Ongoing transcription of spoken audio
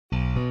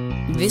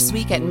This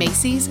week at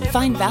Macy's,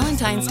 find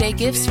Valentine's Day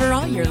gifts for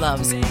all your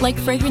loves, like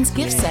fragrance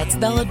gift sets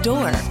they'll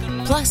adore.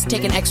 Plus,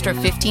 take an extra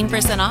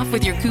 15% off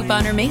with your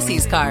coupon or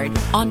Macy's card,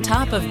 on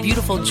top of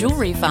beautiful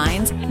jewelry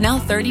finds, now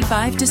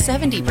 35 to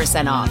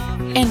 70% off,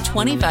 and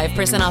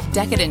 25% off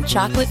decadent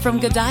chocolate from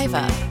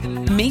Godiva.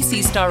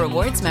 Macy's Star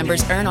Rewards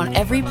members earn on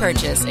every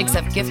purchase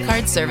except gift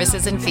card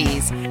services and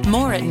fees.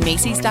 More at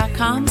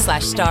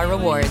Macys.com/Star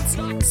Rewards.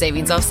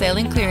 Savings off sale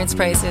and clearance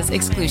prices.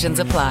 Exclusions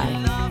apply.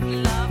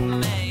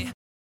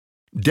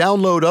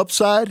 Download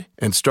Upside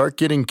and start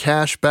getting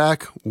cash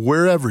back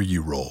wherever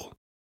you roll.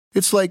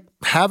 It's like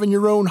having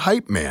your own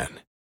hype man.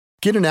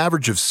 Get an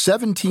average of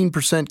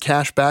 17%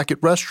 cash back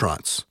at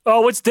restaurants.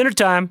 Oh, it's dinner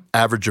time.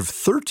 Average of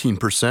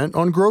 13%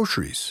 on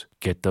groceries.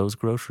 Get those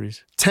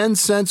groceries. 10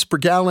 cents per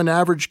gallon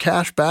average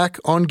cash back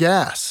on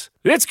gas.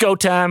 It's go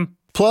time.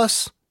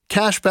 Plus,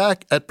 cash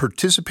back at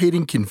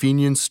participating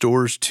convenience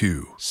stores,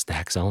 too.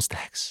 Stacks on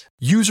stacks.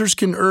 Users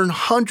can earn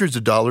hundreds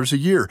of dollars a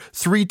year,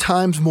 3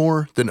 times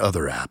more than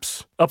other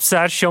apps.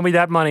 Upside, show me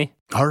that money.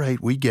 All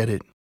right, we get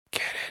it.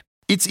 Get it.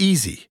 It's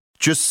easy.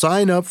 Just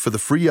sign up for the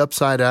free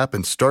Upside app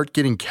and start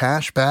getting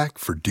cash back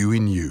for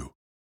doing you.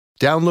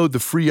 Download the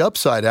free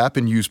Upside app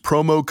and use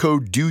promo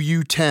code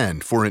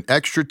DOYOU10 for an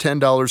extra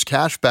 $10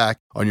 cash back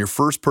on your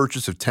first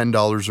purchase of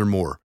 $10 or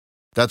more.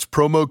 That's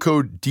promo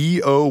code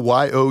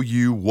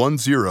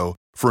DOYOU10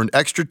 for an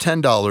extra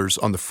 $10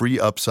 on the free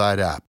Upside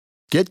app.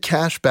 Get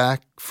cash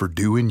back for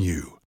doing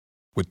you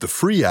with the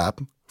free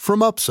app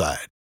from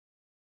Upside.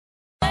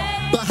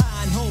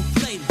 Behind home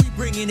plate, we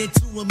bringing it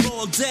to them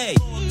all day.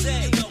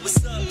 You know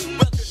what's up?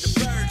 Welcome to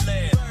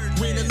Birdland.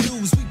 Win or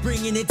lose, we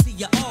bringing it to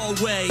you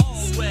always.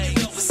 You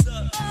know what's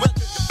up?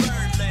 Welcome to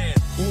Birdland.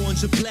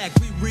 Orange or black,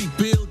 we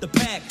rebuild the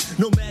pack.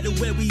 No matter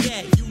where we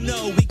at, you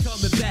know we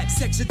coming back.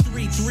 Section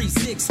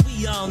 336,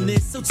 we on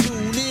this, so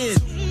tune in.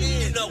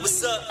 You know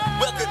what's up?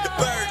 Welcome to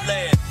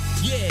Birdland.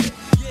 Yeah.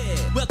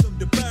 Welcome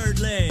to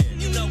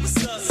Birdland. You know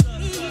what's up?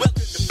 Welcome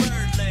to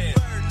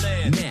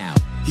Birdland. Now,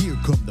 here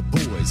come the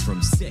boys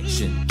from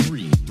Section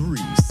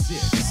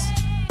 336.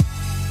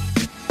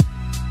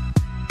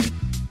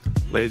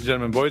 Ladies and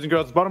gentlemen, boys and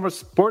girls, Baltimore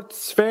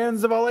sports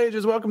fans of all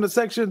ages, welcome to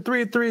Section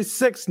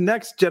 336,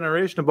 Next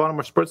Generation of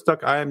Baltimore Sports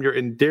Talk. I am your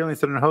endearingly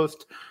southern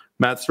host,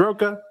 Matt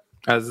Soroka.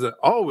 As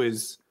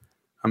always,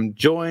 I'm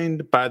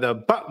joined by the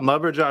button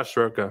lover, Josh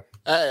Soroka.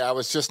 Hey, I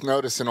was just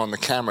noticing on the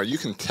camera, you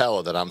can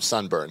tell that I'm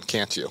sunburned,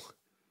 can't you?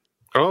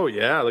 Oh,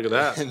 yeah, look at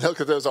that. And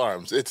look at those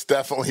arms. It's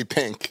definitely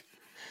pink.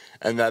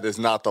 And that is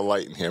not the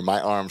light in here.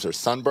 My arms are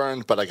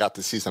sunburned, but I got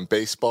to see some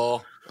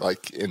baseball,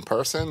 like, in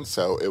person,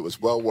 so it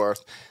was well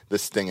worth the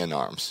sting in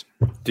arms.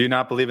 Do you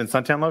not believe in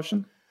suntan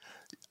lotion?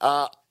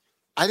 I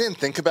didn't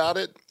think about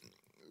it.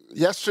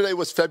 Yesterday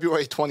was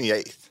February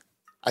 28th.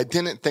 I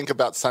didn't think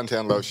about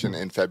suntan lotion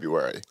in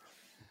February.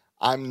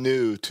 I'm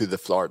new to the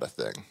Florida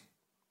thing.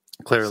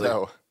 Clearly.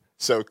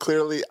 So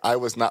clearly I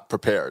was not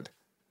prepared.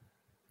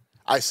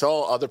 I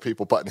saw other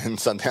people putting in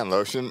suntan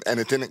lotion, and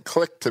it didn't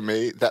click to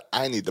me that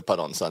I need to put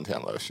on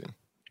suntan lotion.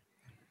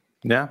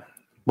 Yeah.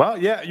 Well,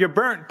 yeah, you're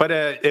burnt, but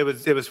it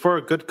was for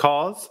a good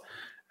cause.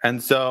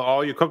 And so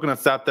all you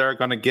coconuts out there are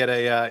going to get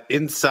a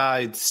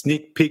inside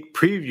sneak peek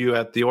preview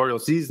at the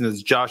Orioles season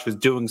as Josh was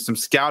doing some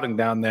scouting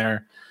down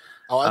there.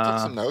 Oh, I took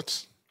some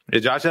notes. Yeah,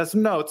 Josh has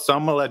some notes, so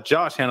I'm going to let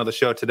Josh handle the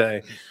show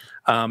today,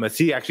 as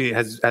he actually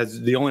has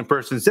the only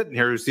person sitting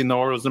here who's seen the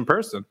Orioles in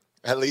person.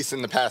 At least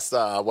in the past,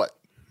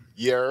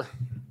 year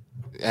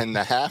and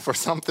a half or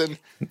something?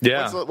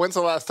 Yeah. When's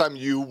the last time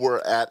you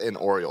were at an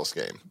Orioles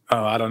game?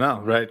 Oh, I don't know,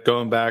 right?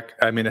 Going back,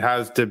 I mean, it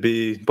has to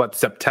be,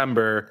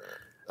 September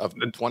of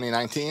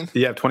 2019?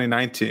 Yeah,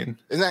 2019.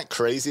 Isn't that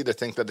crazy to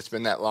think that it's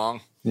been that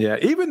long? Yeah,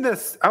 even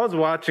this, I was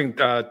watching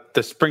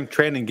the spring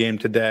training game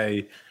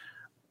today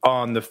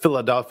on the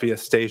Philadelphia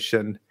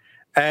station,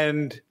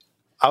 and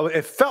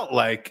it felt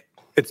like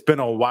it's been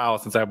a while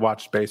since I've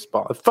watched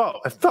baseball. It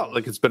felt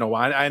like it's been a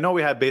while. I know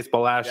we had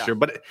baseball last year,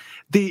 but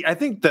I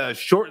think the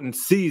shortened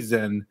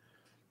season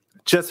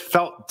just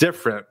felt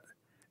different.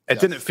 It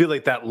didn't feel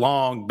like that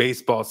long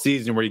baseball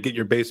season where you get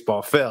your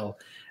baseball fill.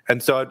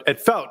 And so it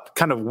felt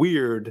kind of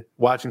weird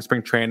watching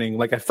spring training.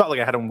 Like I felt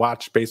like I hadn't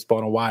watched baseball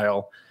in a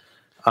while.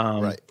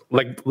 Right.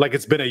 Like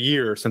it's been a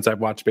year since I've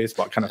watched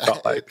baseball. It kind of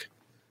felt like.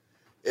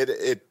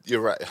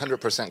 You're right,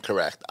 100%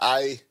 correct.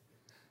 I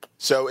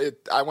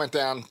went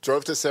down,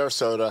 drove to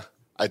Sarasota.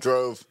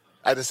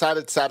 I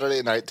decided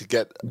Saturday night to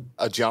get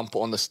a jump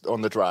on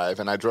the drive,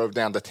 and I drove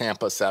down to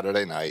Tampa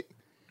Saturday night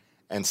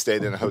and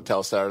stayed in a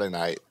hotel Saturday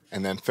night,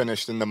 and then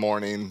finished in the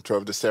morning,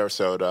 drove to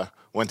Sarasota,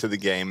 went to the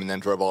game, and then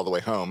drove all the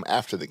way home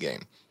after the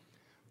game.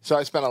 So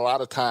I spent a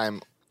lot of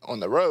time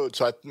on the road,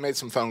 so I made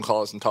some phone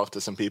calls and talked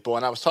to some people,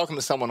 and I was talking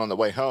to someone on the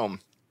way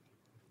home,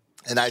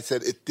 and I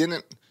said it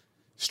didn't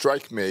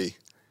strike me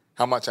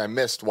how much I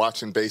missed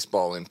watching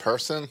baseball in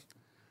person,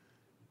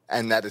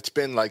 and that it's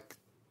been like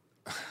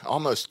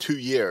almost 2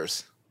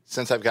 years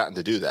since I've gotten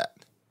to do that.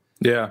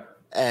 Yeah.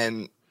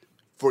 And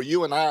for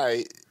you and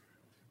I,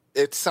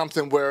 it's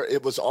something where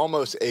it was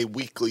almost a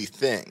weekly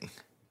thing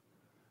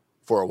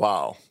for a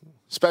while.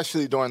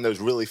 especially during those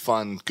really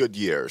fun, good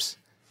years.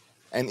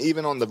 And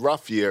even on the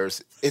rough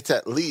years, it's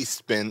at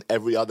least been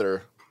every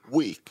other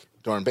week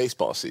during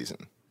baseball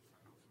season.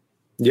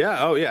 Yeah.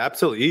 Oh, yeah.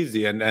 Absolutely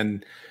easy. And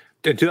in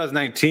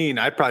 2019,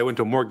 I probably went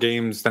to more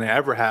games than I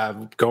ever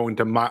have going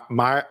to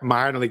my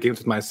minor league games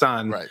with my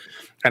son. Right.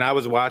 And I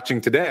was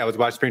watching today. I was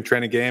watching spring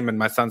training game, and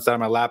my son sat on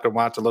my lap and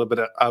watched a little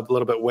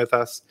bit with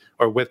us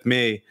or with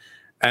me.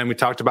 And we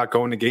talked about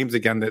going to games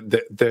again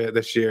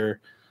this year.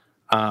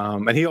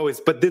 And he always,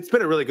 but it's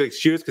been a really good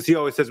excuse because he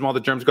always says when all the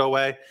germs go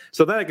away.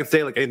 So then I can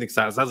say like anything,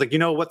 Silas. I was like, you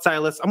know what,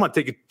 Silas? I'm going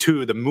to take you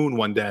to the moon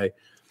one day.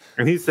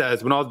 And he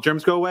says, when all the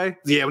germs go away?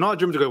 Yeah, when all the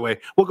germs go away,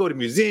 we'll go to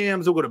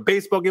museums, we'll go to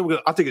baseball games,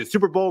 I'll take you to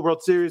Super Bowl,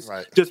 World Series,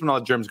 right. Just when all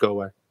the germs go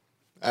away.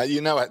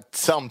 At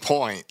some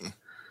point,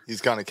 he's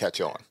going to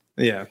catch on.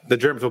 Yeah, the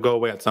germs will go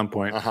away at some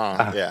point.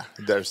 Yeah,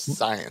 there's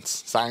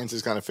science. Science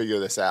is going to figure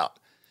this out.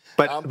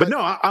 But no,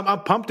 I'm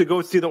pumped to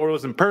go see the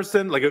Orioles in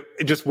person. Like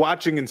just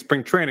watching in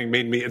spring training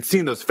and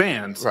seeing those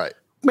fans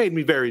made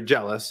me very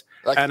jealous.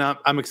 And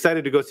I'm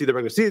excited to go see the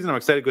regular season. I'm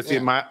excited to go see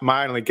my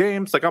minor league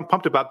games. Like I'm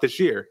pumped about this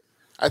year.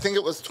 I think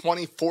it was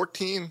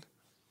 2014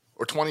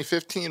 or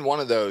 2015, one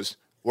of those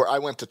where I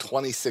went to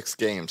 26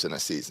 games in a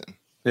season.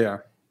 Yeah.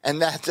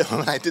 And that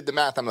when I did the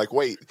math, I'm like,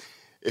 wait,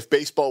 if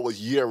baseball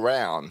was year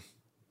round,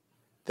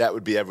 that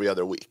would be every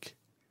other week.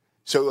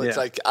 So it's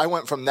like I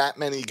went from that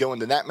many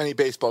going to that many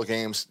baseball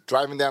games,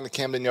 driving down to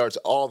Camden Yards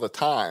all the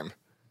time,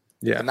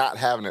 and not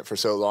having it for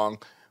so long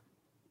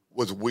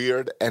was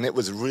weird. And it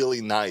was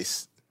really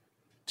nice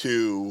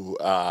to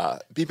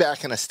be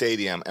back in a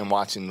stadium and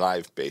watching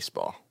live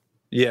baseball.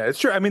 Yeah, it's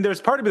true. I mean, there's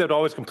part of me that would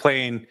always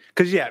complain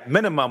because,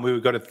 minimum we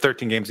would go to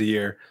 13 games a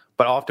year,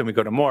 but often we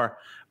go to more.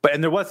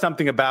 And there was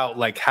something about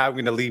like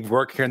having to leave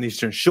work here in the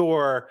Eastern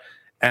Shore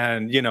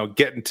and,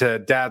 getting to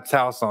Dad's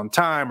house on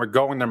time or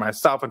going there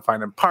myself and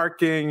finding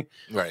parking.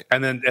 Right.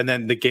 And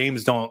then the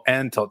games don't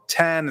end till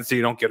 10. And so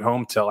you don't get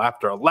home till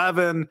after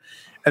 11.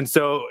 And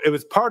so it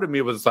was part of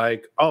me was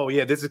like, oh,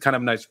 yeah, this is kind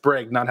of a nice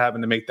break, not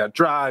having to make that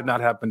drive, not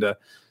having to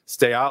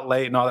stay out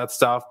late and all that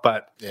stuff.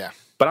 But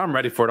I'm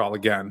ready for it all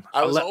again.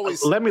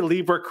 Let me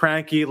leave work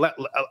cranky.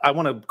 I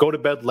want to go to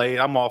bed late.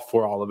 I'm all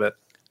for all of it.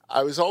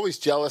 I was always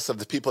jealous of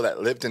the people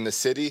that lived in the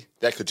city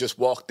that could just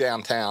walk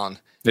downtown,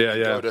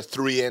 go to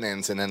 3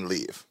 innings and then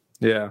leave.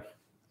 Yeah.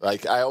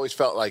 Like I always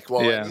felt like,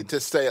 I need to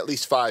stay at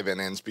least 5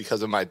 innings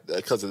because of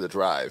the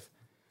drive.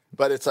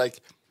 But it's like,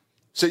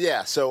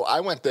 so I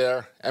went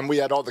there and we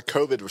had all the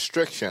COVID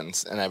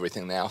restrictions and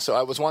everything now. So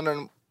I was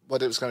wondering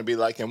what it was going to be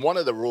like. And one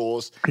of the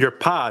rules, your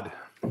pod.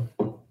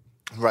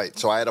 Right.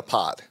 So I had a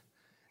pod,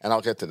 and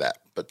I'll get to that.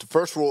 But the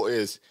first rule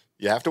is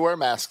you have to wear a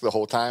mask the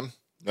whole time.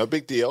 No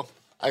big deal.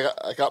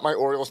 I got my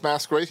Orioles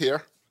mask right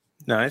here.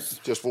 Nice.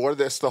 Just wore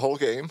this the whole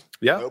game.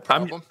 Yeah. No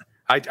problem.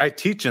 I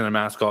teach in a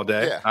mask all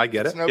day. Yeah. I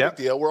get it. No big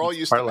deal. We're all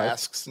used to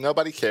masks.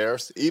 Nobody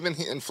cares. Even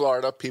in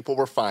Florida, people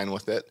were fine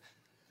with it.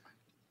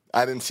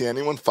 I didn't see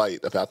anyone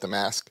fight about the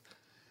mask.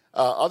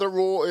 Other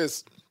rule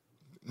is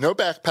no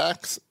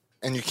backpacks,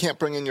 and you can't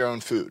bring in your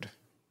own food.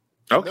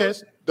 Okay.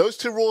 Those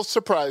 2 rules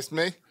surprised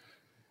me.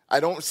 I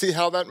don't see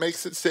how that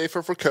makes it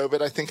safer for COVID.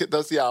 I think it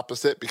does the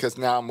opposite because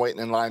now I'm waiting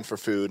in line for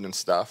food and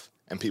stuff,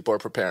 and people are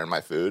preparing my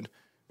food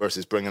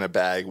versus bringing a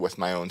bag with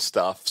my own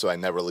stuff, so I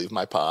never leave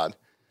my pod.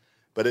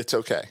 But it's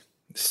okay.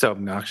 So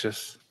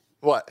obnoxious.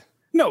 What?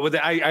 No,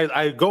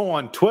 I go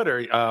on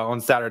Twitter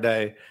on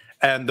Saturday,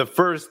 and the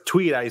first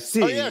tweet I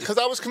see because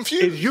I was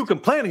confused. Is you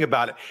complaining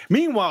about it.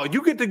 Meanwhile,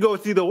 you get to go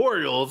see the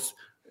Orioles,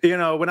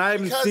 when I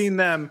haven't seen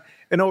them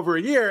in over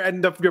a year,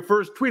 and your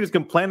first tweet is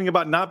complaining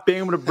about not being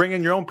able to bring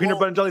in your own peanut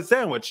butter and jelly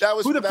sandwich.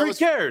 Who the freak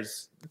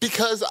cares?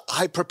 Because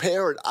I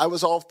prepared. I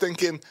was all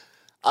thinking.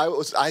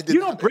 You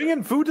don't bring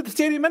in food to the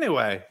stadium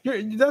anyway.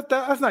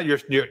 That's not your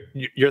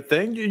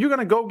thing. You're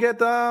gonna go get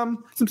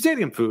some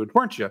stadium food,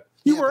 weren't you?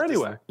 You were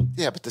anyway.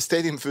 But the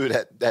stadium food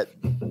at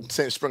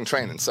same spring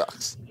training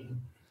sucks.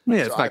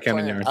 Yeah, it's not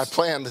Camden Yards. I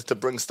planned to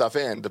bring stuff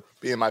in to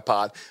be in my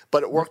pod,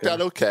 but it worked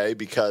out okay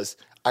because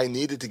I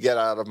needed to get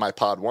out of my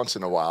pod once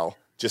in a while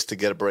just to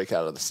get a break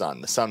out of the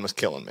sun. The sun was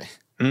killing me.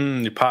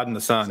 Your pod in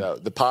the sun. So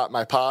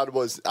my pod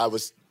was, I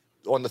was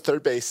on the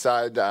third base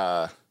side,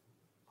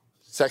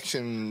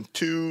 section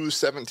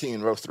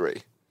 217, row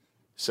 3.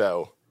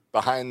 So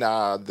behind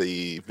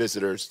the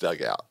visitors'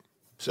 dugout.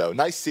 So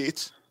nice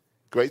seats,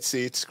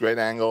 great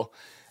angle.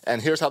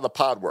 And here's how the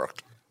pod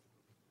worked.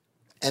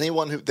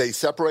 They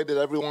separated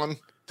everyone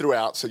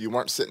throughout, so you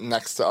weren't sitting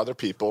next to other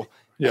people.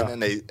 Yeah.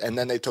 And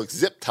then they took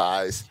zip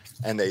ties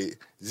and they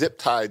zip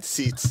tied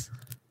seats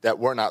that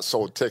were not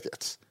sold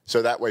tickets.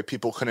 So that way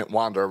people couldn't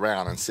wander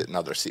around and sit in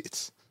other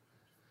seats.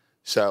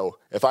 So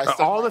if I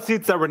all the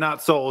seats that were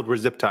not sold were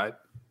zip tied.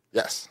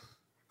 Yes.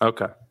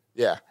 Okay.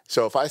 Yeah.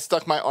 So if I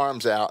stuck my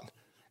arms out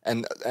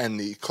and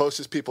the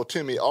closest people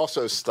to me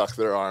also stuck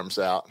their arms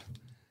out,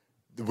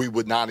 we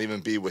would not even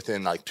be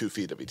within like 2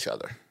 feet of each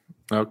other.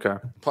 Okay.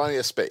 Plenty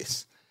of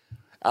space.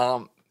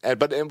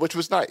 Which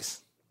was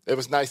nice. It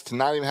was nice to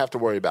not even have to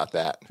worry about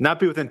that. Not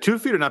be within 2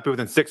 feet or not be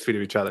within 6 feet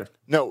of each other?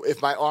 No,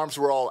 if my arms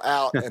were all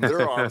out and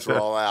their arms were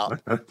all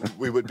out,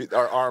 we wouldn't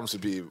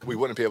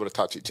be able to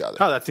touch each other.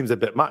 Oh, that seems a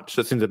bit much.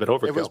 That seems a bit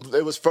overkill.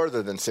 It was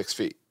further than 6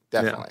 feet,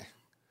 definitely. Yeah.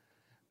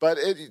 But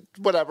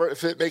whatever,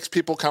 if it makes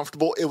people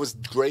comfortable, it was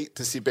great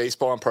to see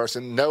baseball in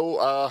person. No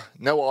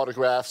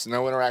autographs,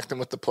 no interacting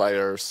with the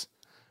players,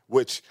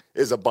 which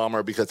is a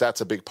bummer because that's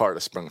a big part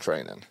of spring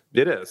training.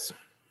 It is.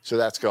 So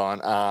that's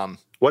gone.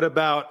 What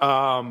about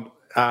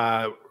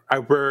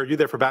were you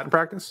there for batting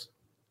practice?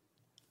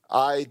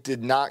 I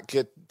did not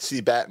see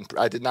batting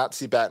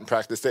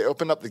practice. They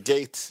opened up the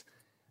gates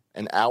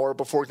an hour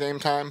before game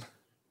time.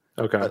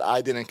 Okay. But I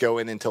didn't go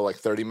in until like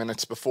 30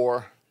 minutes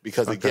before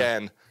because,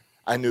 again,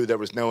 I knew there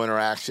was no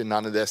interaction,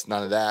 none of this,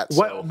 none of that.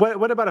 So.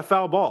 What about a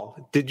foul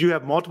ball? Did you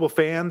have multiple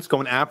fans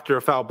going after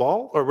a foul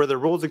ball, or were there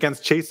rules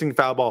against chasing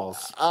foul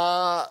balls?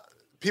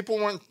 People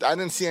weren't. I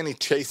didn't see any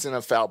chasing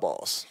of foul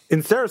balls.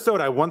 In Sarasota,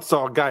 I once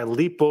saw a guy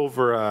leap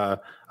over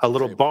a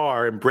little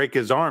bar and break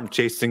his arm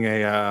chasing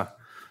a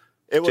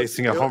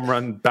home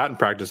run batting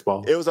practice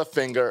ball. It was a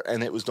finger,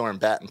 and it was during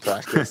batting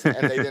practice,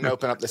 and they didn't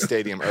open up the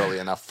stadium early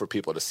enough for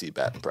people to see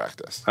batting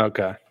practice.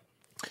 Okay.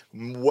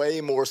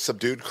 Way more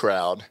subdued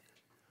crowd.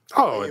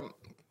 Way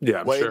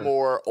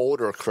more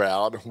older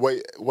crowd.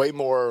 Way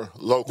more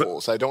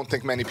locals. I don't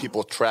think many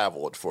people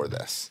traveled for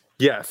this.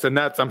 Yes, and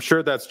I'm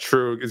sure that's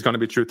true. Is going to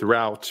be true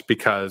throughout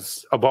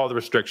because of all the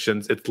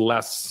restrictions. It's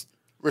less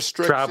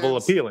travel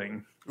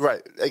appealing.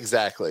 Right,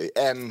 exactly,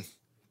 and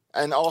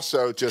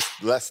also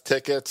just less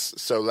tickets,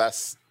 so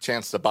less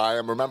chance to buy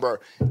them.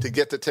 Remember, to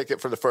get the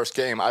ticket for the first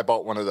game, I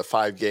bought one of the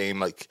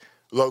 5-game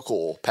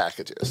local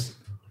packages.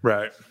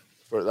 Right.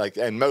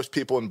 And most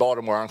people in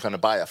Baltimore aren't going to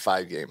buy a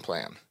 5-game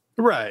plan.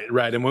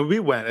 Right. And when we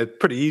went, it's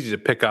pretty easy to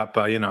pick up,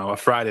 a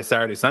Friday,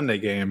 Saturday, Sunday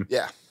game.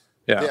 Yeah,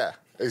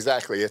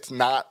 exactly. It's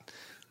not.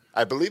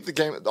 I believe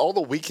all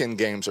the weekend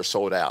games are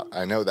sold out.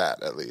 I know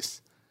that at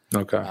least.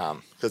 Okay.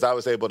 Because I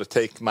was able to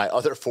take my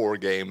other 4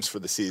 games for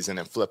the season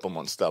and flip them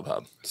on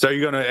StubHub. So are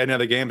you going to any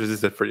other games? Is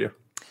this it for you?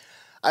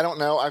 I don't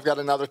know. I've got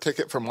another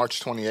ticket for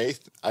March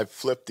 28th. I've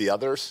flipped the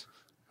others.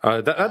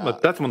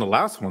 That's one of the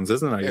last ones,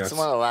 isn't it? It's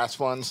one of the last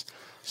ones.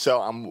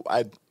 So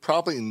I'd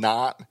probably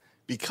not.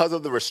 Because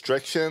of the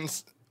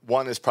restrictions,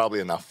 one is probably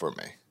enough for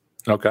me.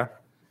 Okay.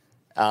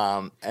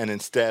 And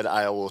instead,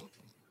 I will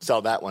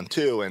sell that one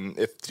too. And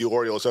if the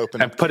Orioles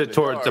open and put it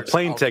towards the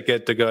plane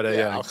ticket to go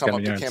to I'll come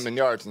up to Camden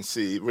Yards and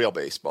see real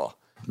baseball,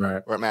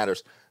 right, where it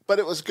matters. But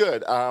it was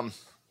good.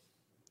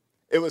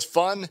 It was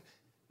fun,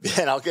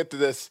 and I'll get to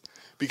this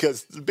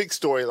because the big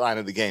storyline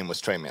of the game was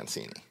Trey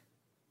Mancini.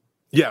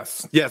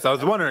 Yes. I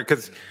was wondering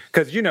because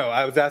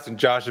I was asking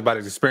Josh about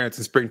his experience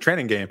in spring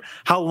training game.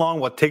 How long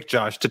will it take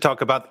Josh to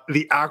talk about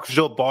the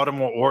actual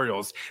Baltimore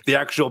Orioles, the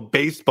actual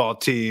baseball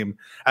team,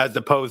 as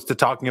opposed to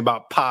talking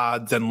about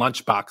pods and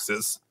lunch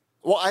boxes?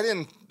 Well, I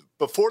didn't.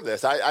 Before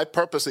this, I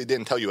purposely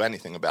didn't tell you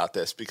anything about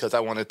this because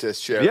I wanted to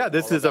share it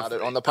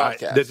on the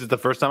podcast. This is the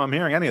first time I'm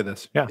hearing any of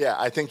this. Yeah,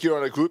 I think you're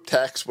on a group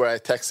text where I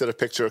texted a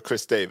picture of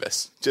Chris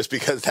Davis just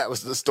because that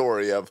was the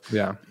story of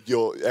and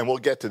we'll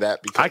get to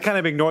that. Because I kind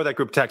of ignore that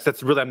group text.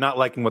 That's really, I'm not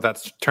liking what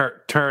that's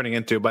turning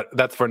into, but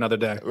that's for another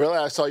day. Really,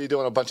 I saw you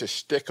doing a bunch of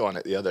shtick on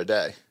it the other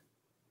day.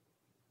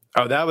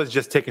 Oh, that was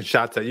just taking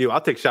shots at you.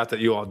 I'll take shots at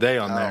you all day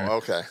on there. Oh,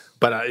 okay.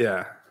 But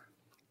yeah.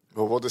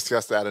 Well, we'll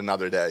discuss that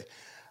another day.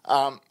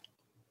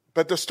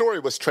 But the story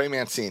was Trey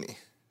Mancini.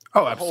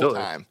 Oh, absolutely. The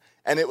whole time.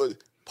 And it was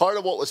part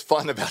of what was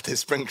fun about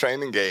this spring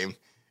training game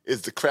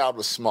is the crowd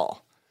was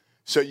small.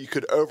 So you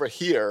could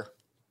overhear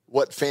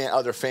what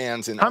other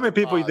fans in. How many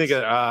people you think?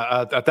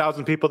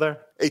 1,000 people there?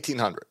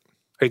 1,800.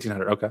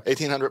 1,800, okay.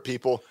 1,800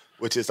 people,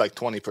 which is like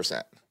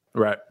 20%.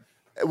 Right.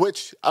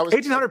 Which I was.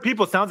 1,800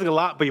 people sounds like a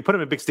lot, but you put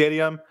them in a big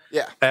stadium.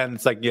 Yeah. And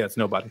it's like, it's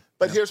nobody.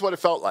 But here's what it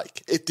felt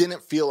like. It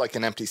didn't feel like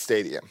an empty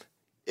stadium.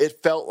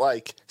 It felt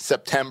like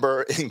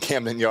September in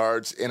Camden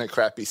Yards in a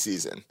crappy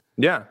season.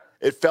 Yeah.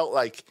 It felt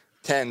like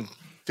 10,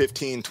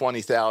 15,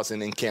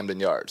 20,000 in Camden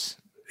Yards.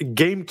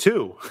 Game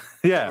 2.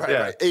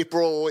 Right.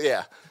 April,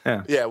 yeah,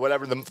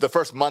 whatever, the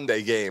first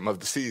Monday game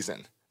of the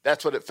season.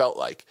 That's what it felt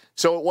like.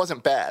 So it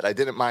wasn't bad. I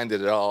didn't mind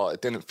it at all.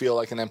 It didn't feel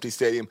like an empty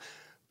stadium.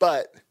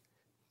 But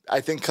I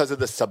think because of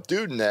the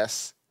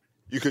subduedness,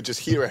 you could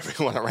just hear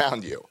everyone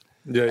around you.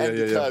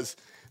 Because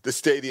the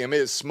stadium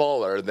is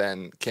smaller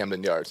than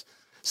Camden Yards.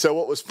 So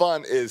what was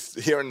fun is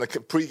hearing the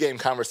pregame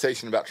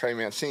conversation about Trey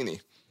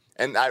Mancini.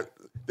 And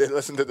they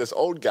listened to this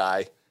old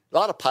guy, a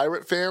lot of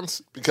Pirate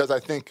fans, because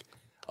I think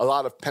a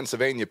lot of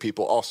Pennsylvania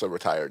people also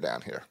retired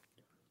down here.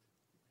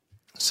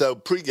 So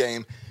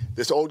pregame,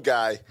 this old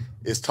guy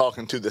is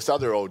talking to this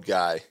other old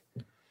guy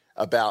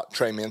about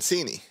Trey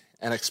Mancini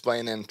and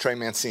explaining Trey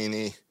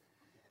Mancini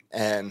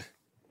and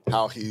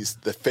how he's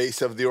the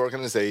face of the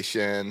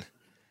organization.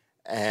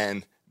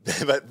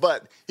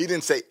 But he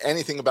didn't say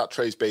anything about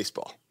Trey's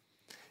baseball.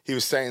 He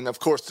was saying, of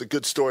course, the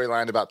good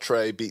storyline about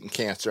Trey beating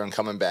cancer and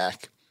coming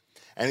back.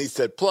 And he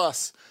said,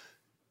 plus,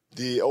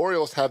 the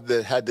Orioles had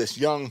this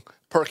young,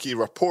 perky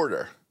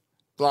reporter,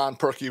 blonde,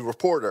 perky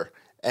reporter.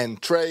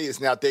 and Trey is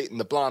now dating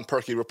the blonde,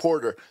 perky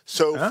reporter.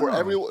 So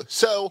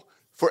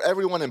for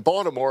everyone in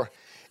Baltimore,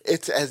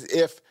 it's as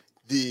if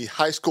the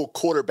high school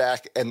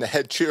quarterback and the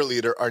head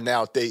cheerleader are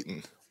now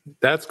dating.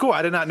 That's cool.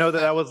 I did not know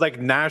that was like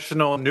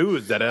national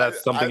news.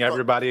 That's something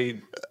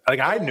everybody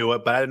I knew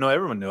it, but I didn't know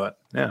everyone knew it.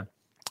 Yeah.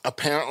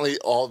 Apparently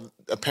old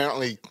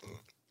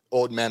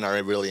men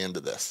are really into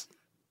this.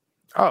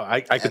 Oh,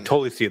 I could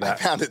totally see that.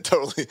 I found it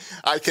totally.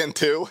 I can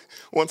too.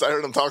 Once I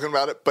heard him talking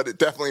about it, but it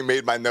definitely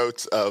made my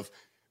notes of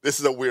this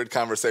is a weird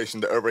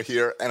conversation to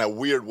overhear and a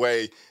weird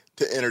way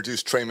to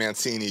introduce Trey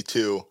Mancini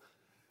to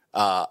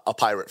a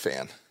Pirate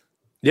fan.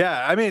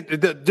 Yeah, I mean,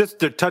 just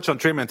to touch on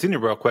Trey Mancini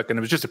real quick, and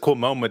it was just a cool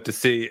moment to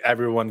see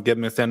everyone give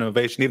him this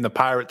innovation, even the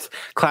Pirates,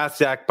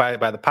 class act by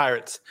the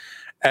Pirates.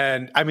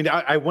 And I mean,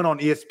 I went on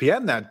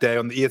ESPN that day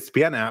on the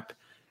ESPN app,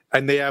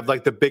 and they have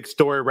like the big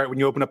story right when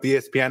you open up the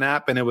ESPN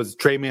app, and it was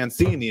Trey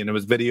Mancini, and it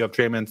was video of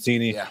Trey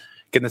Mancini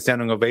getting the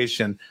standing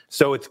ovation.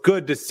 So it's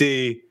good to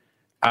see.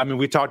 I mean,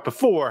 we talked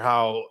before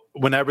how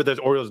whenever there's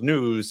Orioles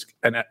news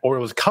and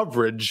Orioles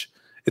coverage,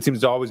 it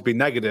seems to always be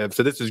negative.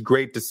 So this is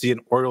great to see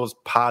an Orioles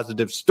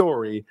positive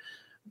story.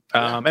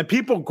 And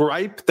people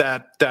gripe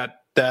that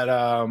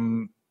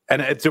and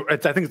I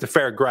think it's a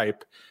fair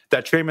gripe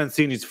that Trey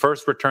Mancini's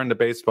first return to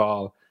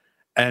baseball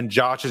and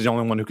Josh is the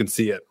only one who can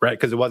see it, right?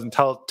 Because it wasn't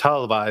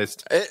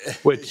televised,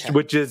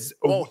 which is,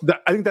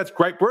 I think that's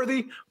gripe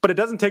worthy, but it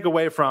doesn't take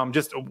away from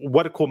just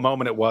what a cool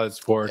moment it was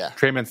for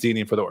Trey Mancini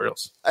and for the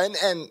Orioles.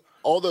 And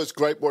all those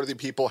gripe worthy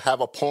people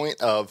have a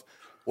point of,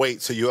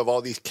 wait, so you have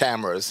all these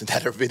cameras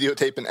that are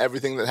videotaping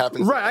everything that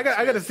happens? Right,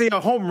 I got to see a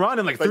home run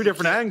in like three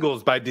different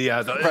angles by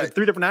Diaz. Right.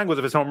 3 different angles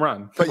of his home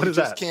run. But what is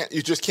that?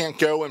 You just can't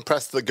go and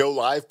press the go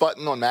live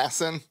button on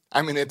Masson.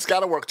 I mean, it's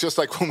got to work just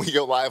like when we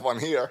go live on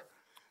here.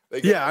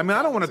 Yeah, I mean,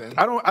 I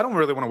don't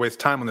really want to waste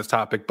time on this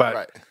topic,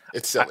 but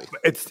it's silly.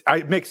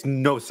 It makes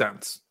no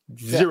sense.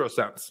 Zero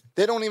sense.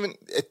 They don't even.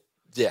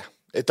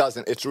 It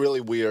doesn't. It's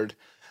really weird.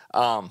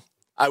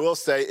 I will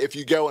say, if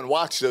you go and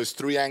watch those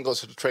 3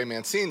 angles of Trey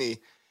Mancini.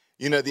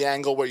 You know the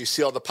angle where you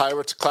see all the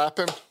Pirates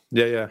clapping?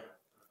 Yeah.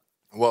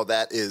 Well,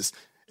 that is,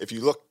 if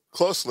you look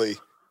closely,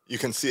 you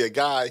can see a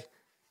guy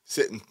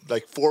sitting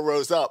like 4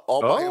 rows up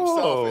all by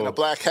himself in a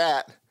black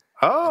hat.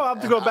 Oh, I'll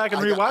have to go back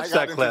and rewatch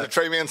that clip. The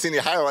Trey Mancini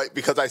highlight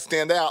because I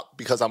stand out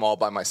because I'm all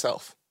by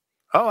myself.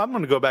 Oh, I'm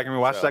going to go back and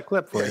rewatch that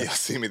clip for you. You'll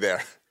see me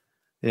there.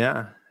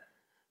 Yeah.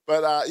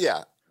 But,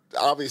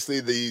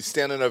 obviously the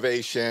standing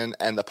ovation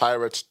and the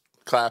Pirates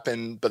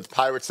clapping, but the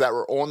Pirates that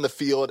were on the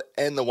field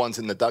and the ones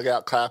in the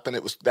dugout clapping,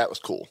 that was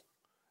cool.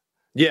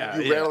 Yeah,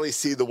 you rarely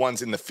see the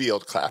ones in the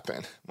field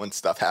clapping when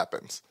stuff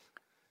happens.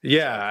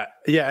 Yeah,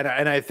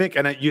 and I think,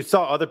 you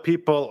saw other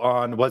people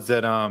on, was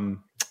it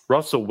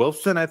Russell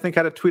Wilson? I think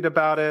had a tweet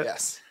about it.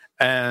 Yes,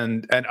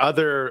 and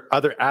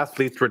other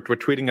athletes were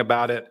tweeting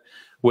about it,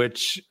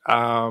 which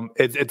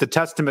it's a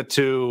testament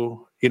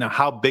to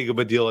how big of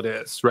a deal it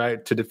is,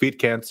 right, to defeat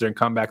cancer and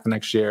come back the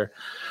next year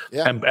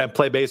and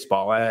play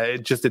baseball.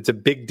 It's a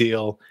big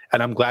deal,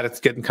 and I'm glad it's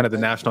getting kind of the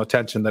national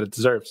attention that it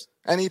deserves.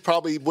 And he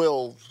probably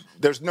will.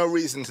 There's no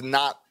reason to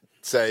not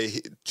say,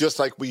 just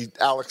like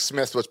Alex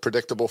Smith was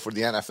predictable for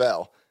the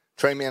NFL,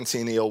 Trey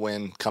Mancini will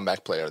win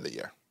Comeback Player of the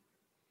Year.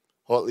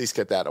 We'll at least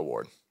get that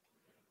award.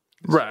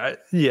 Right.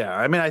 Yeah.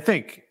 I mean, I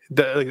think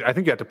you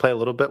have to play a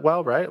little bit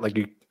well, right?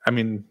 We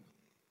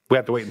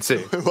have to wait and see.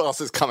 Who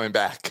else is coming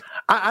back?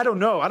 I don't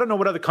know. I don't know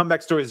what other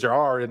comeback stories there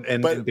are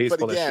in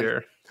baseball this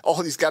year.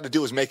 All he's got to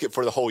do is make it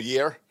for the whole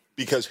year,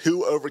 because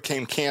who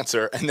overcame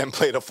cancer and then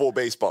played a full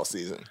baseball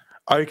season?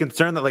 Are you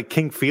concerned that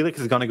King Felix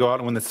is going to go out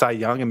and win the Cy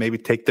Young and maybe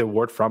take the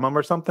award from him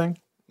or something?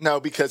 No,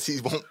 because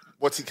he won't.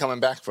 What's he coming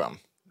back from?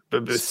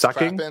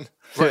 Sucking? Right.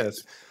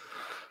 Yes.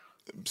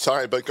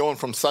 Sorry, but going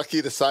from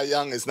sucky to Cy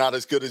Young is not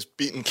as good as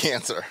beating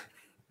cancer.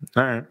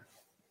 All right.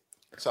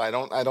 So I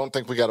don't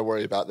think we got to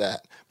worry about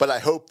that. But I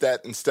hope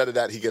that instead of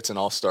that, he gets an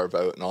all-star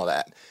vote and all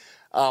that.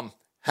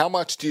 How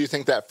much do you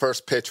think that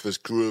first pitch was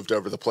grooved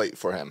over the plate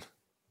for him?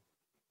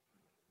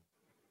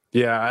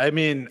 Yeah, I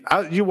mean,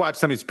 you watch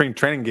some of these spring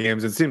training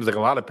games, it seems like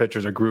a lot of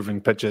pitchers are grooving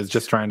pitches,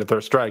 just trying to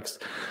throw strikes.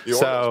 The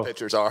Orioles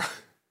pitchers are.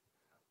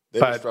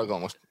 They're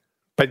struggling with.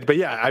 But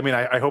yeah, I mean,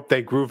 I hope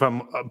they groove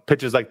him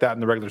pitches like that in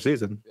the regular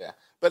season. Yeah,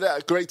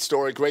 but great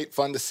story, great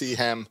fun to see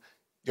him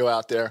go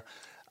out there.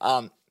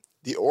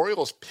 The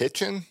Orioles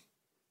pitching,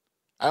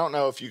 I don't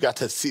know if you got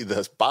to see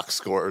the box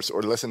scores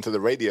or listen to the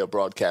radio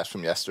broadcast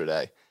from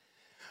yesterday,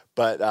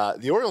 but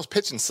the Orioles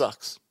pitching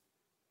sucks.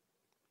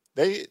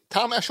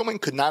 Tom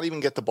Eshelman could not even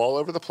get the ball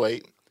over the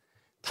plate.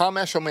 Tom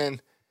Eshelman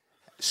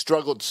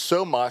struggled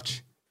so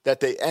much that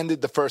they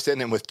ended the first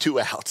inning with 2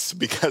 outs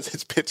because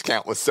his pitch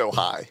count was so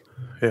high.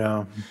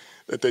 Yeah.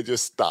 That they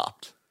just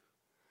stopped.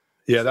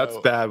 Yeah, that's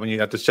bad when you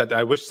have to shut.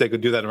 I wish they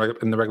could do that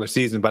in the regular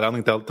season, but I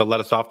don't think they'll let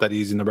us off that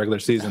easy in the regular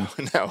season.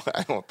 No,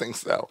 I don't think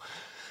so.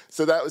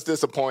 So that was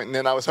disappointing.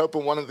 And I was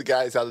hoping one of the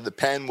guys out of the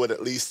pen would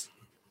at least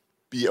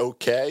be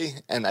okay,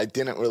 and I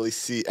didn't really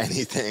see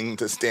anything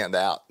to stand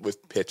out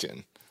with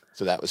pitching.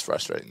 So that was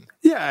frustrating.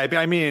 Yeah,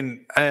 I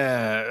mean,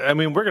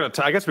 we're gonna.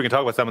 I guess we can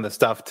talk about some of the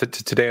stuff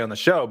today on the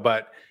show,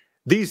 but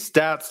these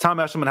stats, Tom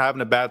Eshelman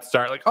having a bad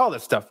start, like all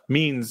this stuff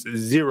means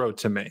zero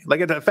to me. Like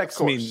it affects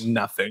me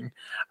nothing.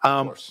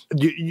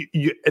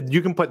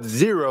 You can put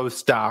zero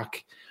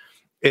stock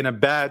in a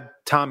bad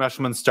Tom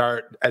Eshelman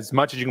start as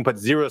much as you can put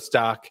zero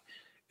stock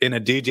in a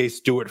DJ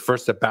Stewart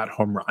first at bat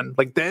home run.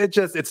 Like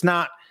it's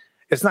not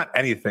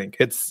anything.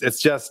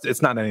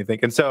 It's not anything.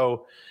 And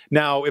so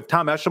now if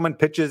Tom Eshelman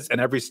pitches and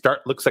every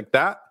start looks like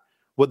that,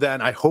 well then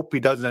I hope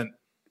he doesn't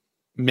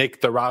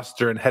make the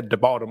roster and head to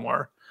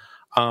Baltimore.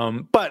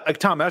 But like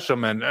Tom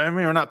Eshelman, I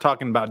mean, we're not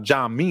talking about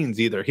John Means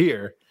either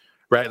here,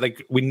 right?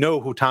 Like we know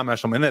who Tom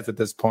Eshelman is at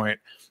this point.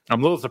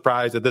 I'm a little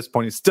surprised at this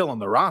point he's still on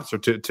the roster.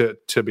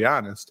 To be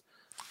honest,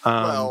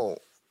 well,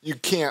 you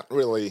can't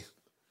really,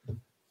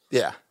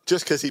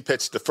 just because he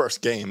pitched the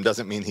first game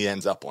doesn't mean he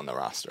ends up on the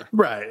roster.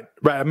 Right.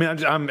 I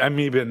mean,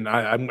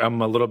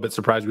 I'm a little bit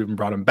surprised we even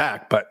brought him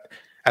back, but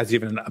as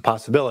even a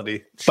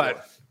possibility. Sure.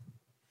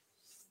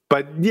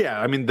 But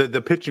yeah, I mean,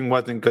 the pitching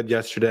wasn't good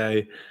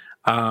yesterday.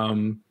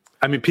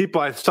 I mean,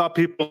 I saw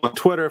people on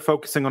Twitter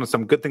focusing on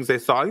some good things they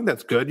saw. I think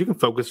that's good. You can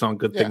focus on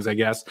good things, I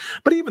guess.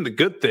 But even the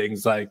good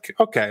things, like,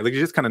 okay, like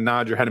you just kind of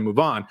nod your head and move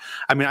on.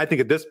 I mean, I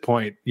think at this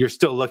point, you're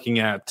still looking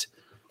at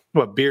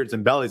beards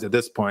and bellies at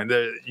this point.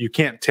 You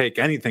can't take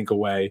anything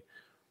away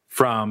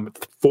from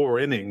 4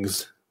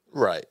 innings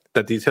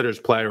that these hitters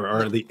play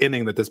or the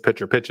inning that this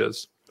pitcher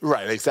pitches.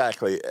 Right,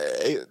 exactly.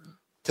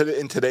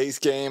 In today's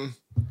game,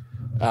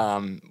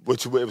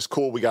 which it was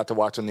cool, we got to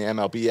watch on the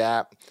MLB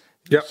app.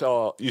 Yep.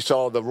 You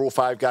saw the Rule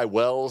 5 guy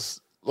Wells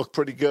look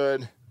pretty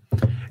good.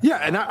 Yeah,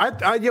 and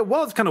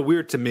Wells kind of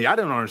weird to me. I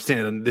don't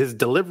understand his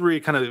delivery.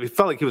 It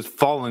felt like he was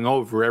falling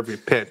over every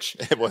pitch.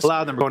 A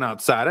lot of them going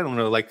outside. I don't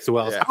really like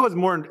Wells. Yeah. I was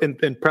more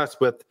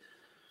impressed with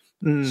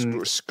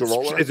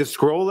Scroller. Is it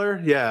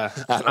Scroller? Yeah,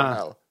 I don't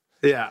know.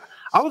 Yeah,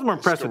 I was more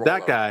impressed with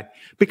that guy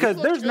because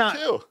there's not.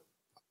 Too.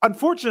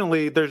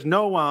 Unfortunately, there's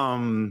no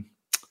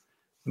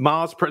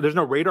there's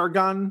no radar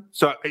gun,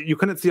 so you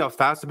couldn't see how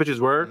fast the pitches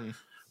were. Mm-hmm.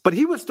 But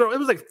he was throwing. It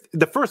was like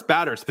the first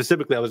batter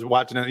specifically. I was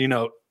watching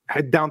it.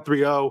 Head down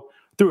 3-0,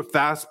 threw a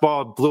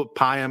fastball, blew it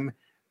by him.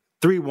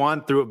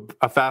 3-1, threw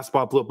a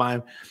fastball, blew it by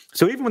him.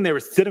 So even when they were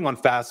sitting on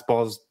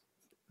fastballs,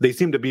 they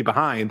seemed to be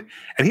behind,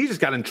 and he just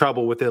got in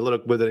trouble with a little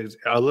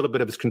bit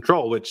of his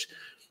control, which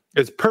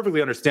is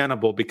perfectly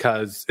understandable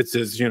because it's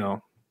his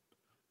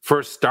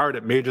first start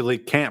at Major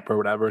League Camp or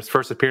whatever, his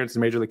first appearance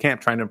in Major League Camp,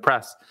 trying to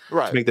impress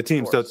to make the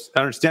team. So it's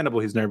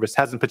understandable he's nervous.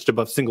 Hasn't pitched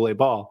above single A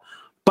ball,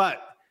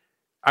 but.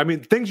 I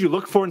mean, things you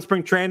look for in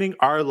spring training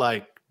are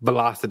like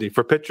velocity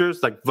for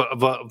pitchers, like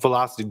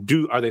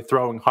velocity. Are they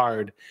throwing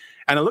hard?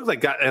 And it looked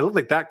like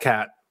that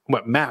cat,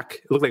 Mac.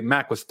 It looked like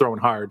Mac was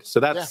throwing hard. So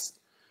that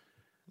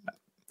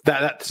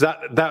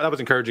was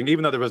encouraging,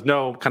 even though there was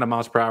no kind of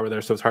miles per hour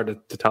there, so it's hard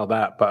to tell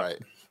that. But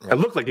it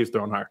looked like he was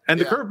throwing hard, and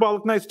the curveball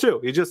looked nice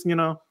too. He just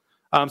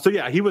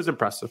he was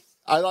impressive.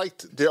 I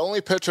liked the only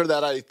pitcher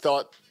that I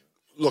thought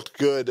looked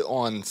good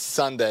on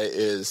Sunday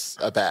is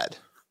Abad.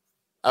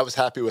 I was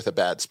happy with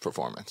Abad's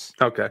performance.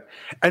 Okay.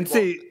 And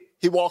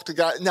he walked a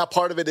guy. Now,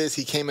 part of it is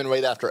he came in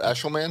right after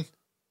Eshelman,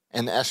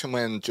 and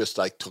Eshelman just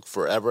took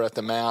forever at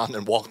the mound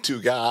and walked 2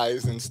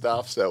 guys and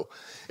stuff. So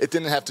it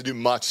didn't have to do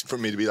much for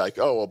me to be like,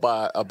 oh,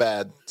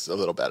 Abad's a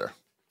little better.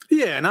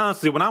 Yeah, and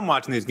honestly, when I'm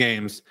watching these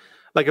games,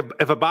 like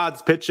if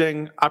Abad's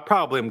pitching, I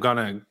probably am going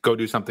to go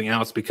do something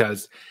else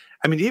because,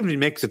 I mean, even if he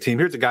makes a team,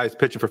 here's a guy who's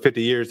pitching for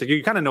 50 years. Like,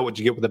 you kind of know what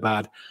you get with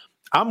Abad.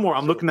 I'm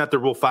looking at the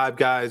Rule 5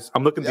 guys.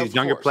 I'm looking at these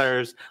younger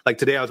players. Like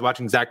today, I was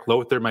watching Zach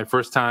Lothar, my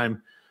first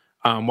time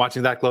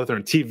watching Zach Lothar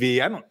on TV.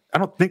 I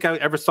don't think I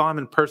ever saw him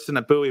in person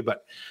at Bowie,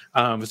 but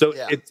I'm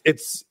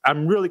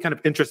really kind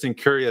of interested and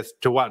curious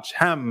to watch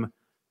him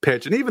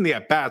pitch, and even the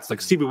at bats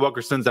like Stevie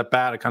Wilkerson's at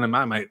bat. I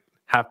might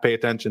half pay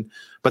attention,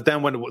 but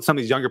then when some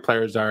of these younger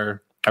players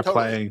are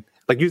playing,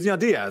 like Yusniel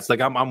Diaz, like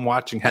I'm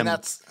watching him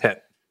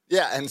hit.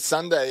 Yeah, and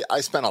Sunday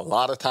I spent a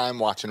lot of time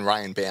watching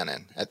Ryan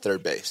Bannon at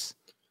third base.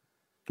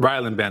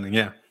 Rylan Bannon,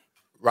 yeah.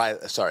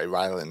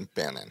 Rylan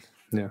Bannon.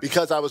 Yeah.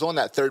 Because I was on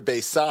that third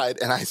base side,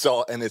 and I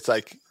saw, and it's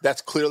like,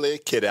 that's clearly a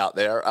kid out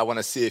there. I want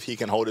to see if he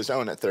can hold his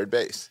own at third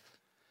base.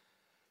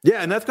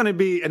 Yeah, and that's going to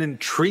be an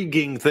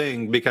intriguing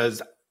thing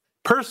because,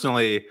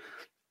 personally,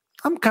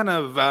 I'm kind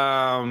of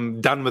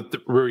done with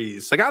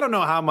Ruiz. Like, I don't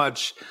know how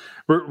much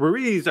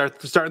Ruiz, our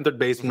starting third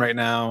baseman right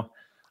now.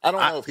 I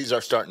don't know if he's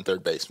our starting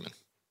third baseman.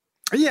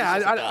 Yeah,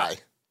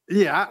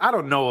 I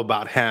don't know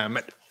about him.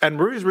 And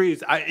Ruiz,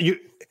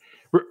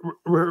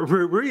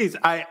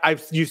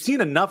 you've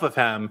seen enough of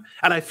him,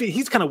 and I feel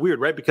he's kind of weird,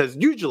 right? Because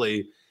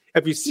usually,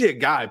 if you see a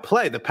guy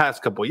play the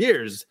past couple of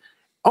years,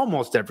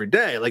 almost every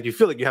day, like you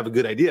feel like you have a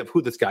good idea of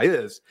who this guy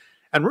is.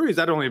 And Ruiz,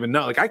 I don't even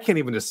know. Like I can't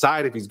even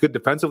decide if he's good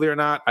defensively or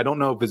not. I don't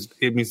know if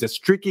he's a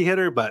streaky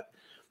hitter, but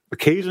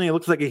occasionally it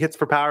looks like he hits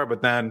for power,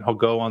 but then he'll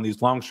go on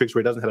these long streaks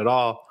where he doesn't hit at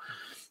all.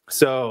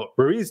 So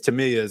Ruiz to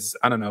me is,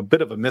 I don't know, a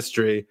bit of a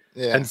mystery.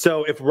 Yeah. And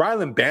so if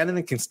Rylan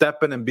Bannon can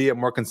step in and be a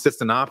more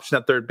consistent option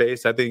at third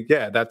base, I think,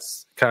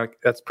 that's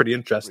pretty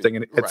interesting.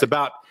 And it's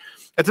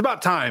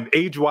about time,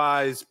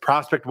 age-wise,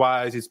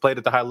 prospect-wise. He's played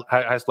at the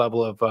highest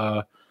level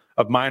of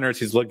minors.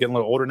 He's getting a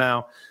little older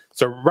now.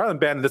 So Ryland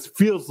Bannon, this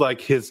feels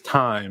like his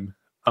time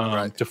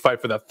to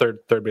fight for that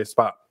third base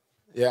spot.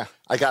 Yeah,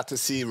 I got to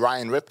see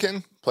Ryan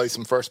Ripken play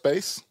some first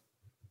base.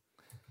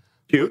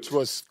 Cute. Which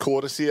was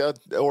cool to see a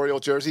Oriole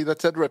jersey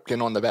that said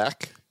Ripken on the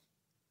back.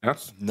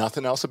 Yes.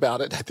 Nothing else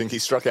about it. I think he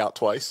struck out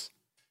twice.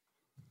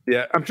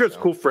 Yeah, I'm sure it's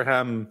cool for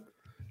him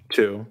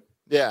too.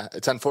 Yeah,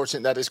 it's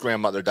unfortunate that his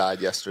grandmother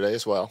died yesterday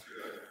as well.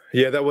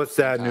 Yeah, that was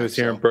sad news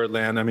here in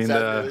Birdland. I mean,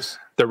 the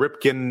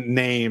Ripken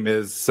name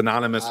is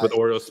synonymous with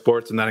Oriole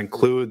sports, and that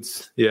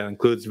includes Viv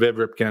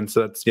Ripken.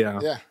 So that's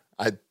Yeah,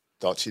 I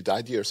thought she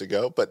died years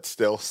ago, but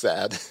still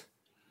sad.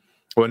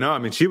 Well, no, I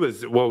mean, she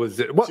was, what was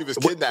it? She was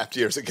kidnapped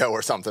years ago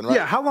or something, right?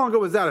 Yeah, how long ago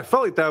was that? I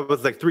felt like that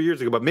was like 3 years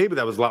ago, but maybe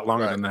that was a lot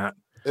longer than that.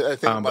 I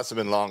think it must have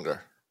been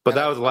longer. But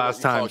that was the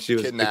last time she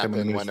was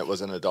kidnapping when it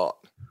was an adult.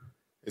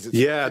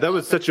 That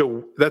was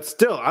that's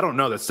still, I don't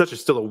know. That's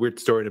still a weird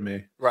story to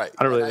me. Right.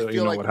 I don't really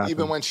feel know like what happened.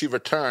 Even when she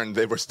returned,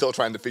 they were still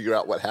trying to figure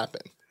out what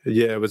happened.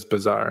 Yeah, it was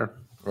bizarre.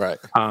 Right.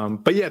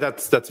 But yeah,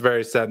 that's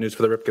very sad news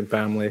for the Ripken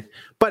family.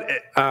 But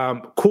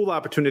cool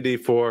opportunity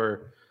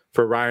for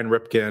Ryan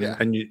Ripken,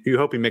 and you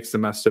hope he makes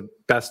the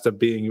best of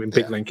being in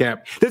big league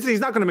camp. He's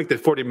not going to make the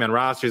 40-man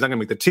roster. He's not going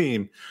to make the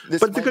team.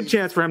 But it's a good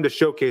chance for him to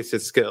showcase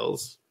his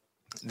skills.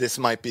 This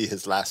might be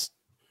his last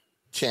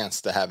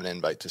chance to have an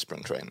invite to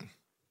spring training.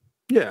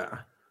 Yeah.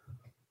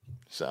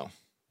 So.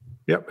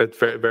 Yep, it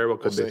very well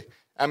could be.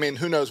 I mean,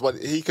 who knows what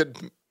he could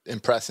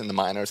impress in the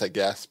minors, I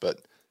guess,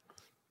 but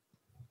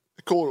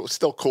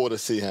still cool to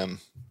see him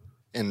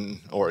in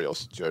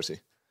Orioles jersey.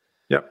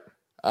 Yep.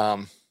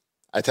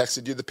 I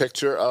texted you the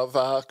picture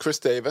of Chris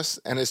Davis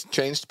and his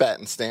changed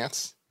batting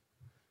stance.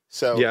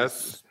 So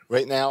yes,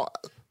 right now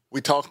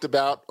we talked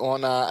about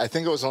on I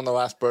think it was on the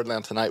last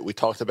Birdland Tonight. We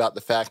talked about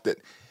the fact that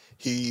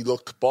he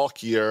looked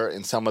bulkier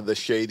in some of the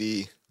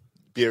shady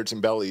Beards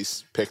and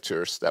Bellies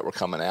pictures that were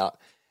coming out,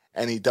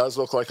 and he does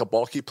look like a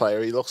bulky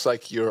player. He looks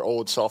like your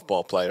old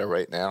softball player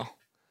right now.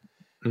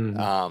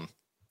 Mm-hmm.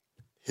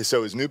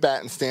 So his new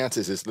batting stance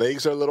is his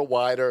legs are a little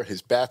wider,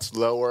 his bat's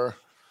lower,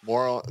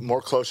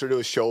 more closer to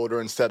his shoulder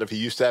instead of he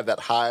used to have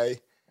that high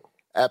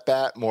at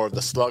bat, more of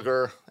the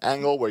slugger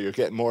angle where you're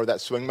getting more of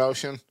that swing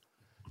motion.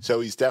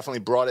 So he's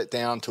definitely brought it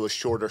down to a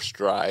shorter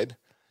stride.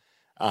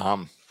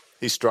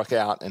 He struck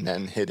out and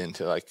then hit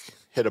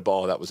a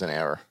ball that was an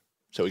error.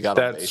 So he got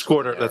that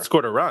scored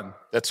a run.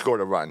 That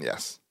scored a run,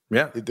 yes.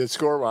 Yeah, he did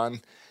score a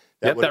run.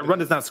 That run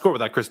does not score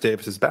without Chris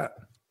Davis's bat.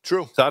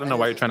 True. So I don't know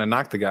why you're trying to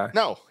knock the guy.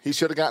 No, he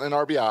should have gotten an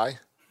RBI,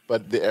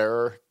 but the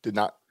error did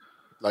not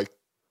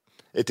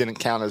it didn't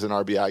count as an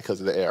RBI because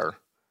of the error.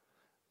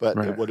 But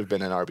it would have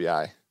been an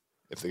RBI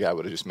if the guy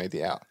would have just made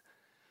the out.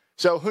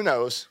 So who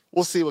knows?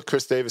 We'll see what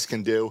Chris Davis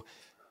can do.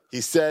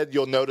 He said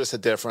you'll notice a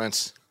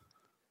difference.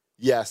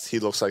 Yes, he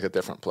looks like a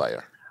different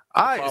player.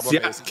 The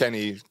problem is, can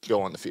he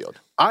go on the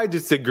field? I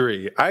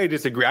disagree. I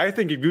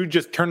think if you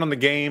just turned on the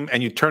game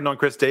and you turned on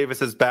Chris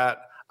Davis's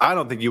bat, I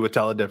don't think you would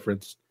tell a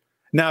difference.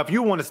 Now, if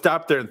you want to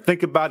stop there and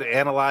think about it,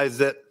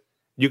 analyze it,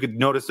 you could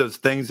notice those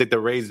things like the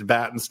raised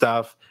bat and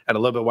stuff and a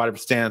little bit wider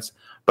stance.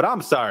 But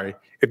I'm sorry.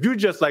 If you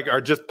just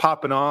are just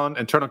popping on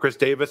and turn on Chris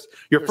Davis,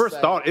 your first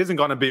thought isn't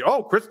going to be,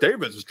 oh, Chris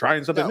Davis is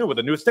trying something new with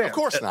a new stance. Of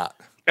course not.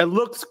 It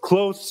looks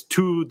close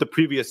to the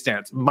previous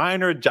stance.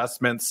 Minor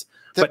adjustments,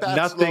 but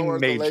nothing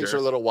major. The legs are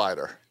a little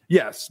wider.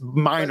 Yes,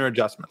 minor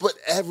adjustments. But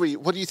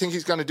what do you think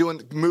he's going to do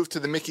and move to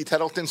the Mickey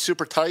Tettleton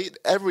super tight?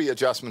 Every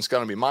adjustment's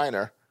going to be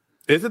minor.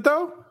 Is it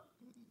though?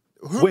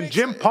 When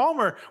Jim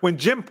Palmer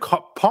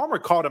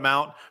called him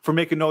out for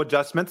making no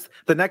adjustments,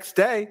 the next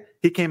day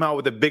he came out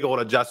with a big old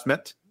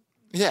adjustment.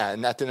 Yeah,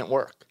 and that didn't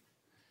work.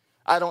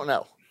 I don't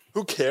know.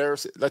 Who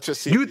cares? Let's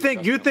just see. You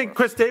think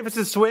Chris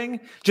Davis's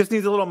swing just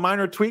needs a little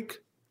minor tweak?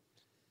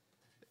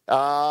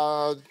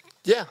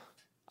 Yeah.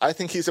 I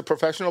think he's a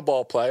professional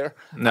ball player.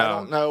 No, I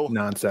don't know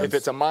nonsense. If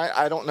it's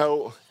I don't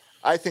know.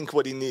 I think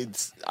what he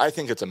needs. I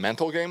think it's a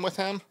mental game with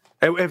him.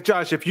 If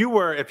Josh, if you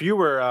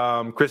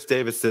were Chris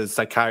Davis's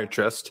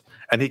psychiatrist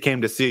and he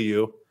came to see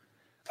you,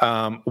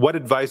 what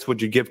advice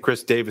would you give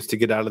Chris Davis to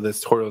get out of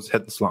this Orioles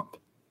hit slump?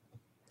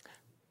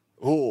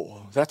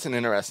 Oh, that's an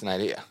interesting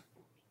idea.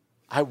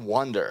 I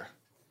wonder.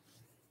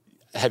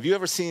 Have you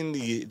ever seen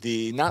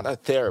the not a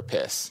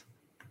therapist,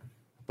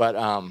 but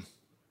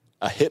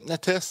a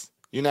hypnotist?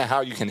 You know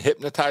how you can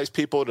hypnotize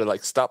people to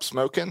stop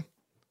smoking?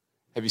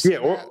 Have you seen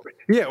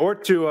that? Or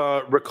to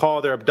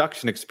recall their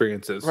abduction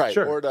experiences. Right,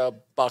 sure. Or to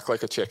balk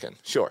like a chicken.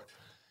 Sure.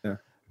 Yeah.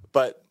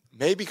 But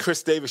maybe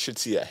Chris Davis should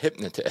see a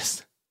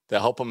hypnotist to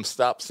help him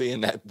stop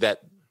seeing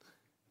that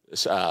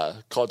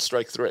called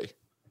strike three.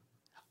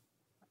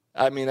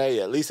 I mean,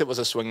 hey, at least it was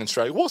a swinging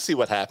strike. We'll see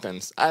what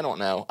happens. I don't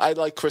know. I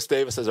like Chris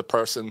Davis as a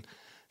person,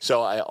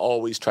 so I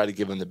always try to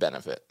give him the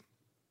benefit.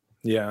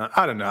 Yeah,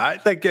 I don't know. I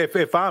think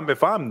if I'm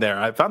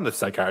the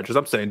psychiatrist,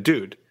 I'm saying,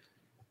 dude,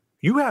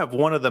 you have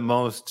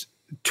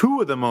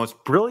two of the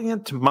most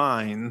brilliant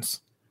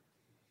minds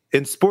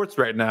in sports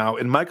right now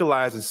in Michael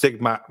Elias and Sig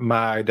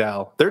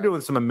Mejdal. They're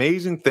doing some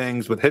amazing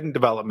things with hidden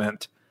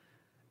development,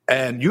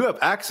 and you have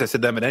access to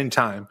them at any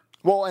time.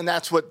 Well, and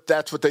that's what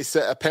they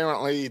said.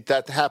 Apparently,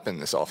 that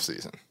happened this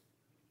offseason.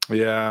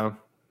 Yeah,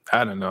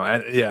 I don't know.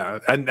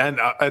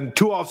 And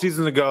 2 off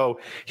seasons ago,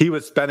 he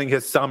was spending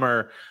his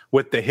summer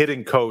with the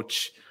hitting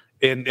coach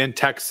in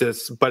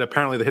Texas, but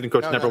apparently the hitting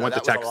coach never went to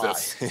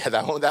Texas. Yeah,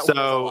 that was a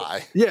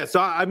lie. Yeah, so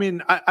I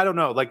mean, I don't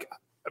know. Like,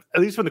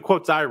 at least from the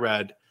quotes I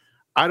read,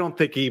 I don't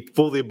think he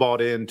fully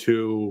bought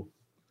into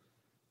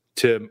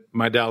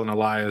Mydell and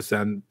Elias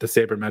and the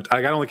Sabermen.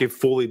 I don't think he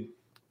fully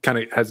kind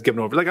of has given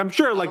over. Like, I'm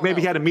sure, like,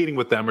 maybe he had a meeting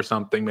with them or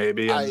something,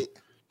 maybe, and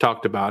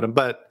talked about him.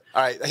 But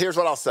all right, here's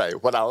what I'll say.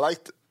 What I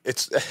liked,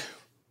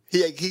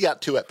 he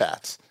got 2 at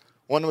bats.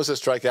 One was a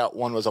strikeout,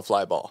 one was a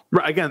fly ball.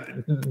 Right.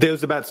 Again,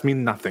 those at bats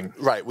mean nothing.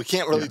 Right. We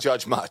can't really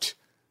judge much.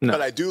 No.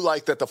 But I do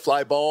like that the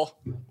fly ball,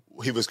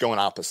 he was going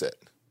opposite,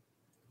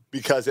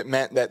 because it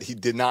meant that he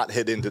did not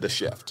hit into the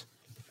shift.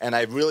 And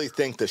I really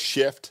think the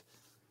shift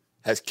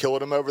has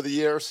killed him over the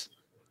years.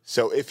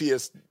 So if he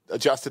has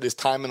adjusted his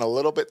timing a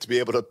little bit to be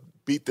able to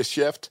beat the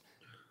shift,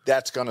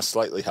 that's going to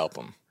slightly help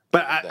him.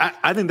 But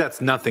I think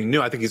that's nothing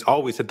new. I think he's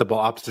always hit the ball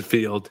opposite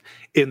field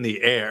in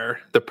the air.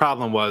 The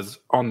problem was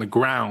on the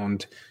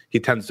ground, he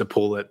tends to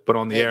pull it. But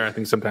on the air, I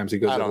think sometimes he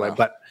goes the other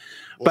way.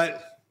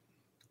 But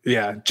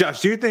yeah, Josh,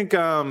 do you think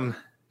Oriole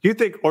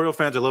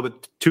fans are a little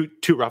bit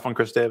too rough on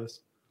Chris Davis?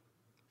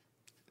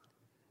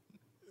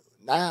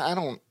 I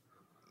don't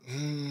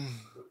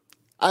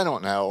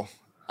know.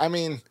 I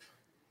mean,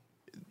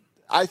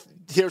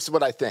 here's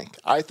what I think.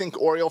 I think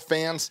Oriole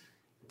fans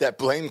that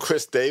blame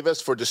Chris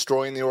Davis for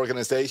destroying the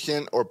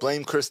organization, or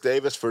blame Chris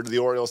Davis for the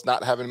Orioles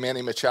not having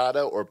Manny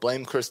Machado, or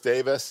blame Chris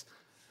Davis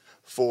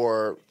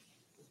for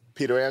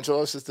Peter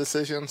Angelos'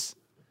 decisions,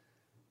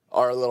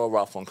 are a little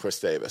rough on Chris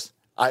Davis.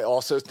 I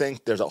also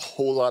think there's a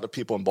whole lot of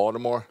people in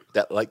Baltimore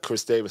that like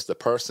Chris Davis, the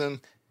person,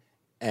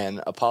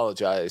 and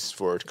apologize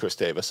for Chris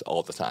Davis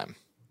all the time.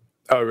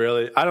 Oh,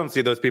 really? I don't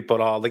see those people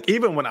at all. Like,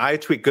 even when I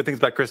tweet good things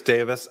about Chris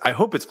Davis, I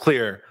hope it's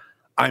clear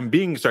I'm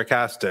being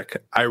sarcastic.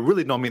 I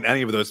really don't mean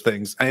any of those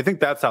things. And I think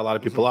that's how a lot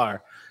of people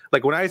are.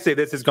 Like, when I say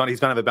he's going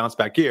to have a bounce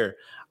back year,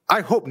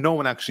 I hope no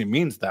one actually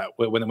means that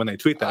when they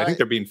tweet that. I think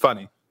they're being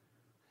funny.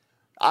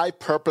 I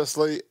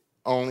purposely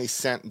only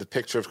sent the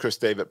picture of Chris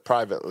Davis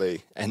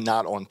privately and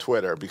not on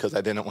Twitter because I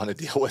didn't want to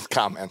deal with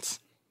comments.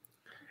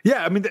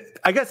 Yeah, I mean,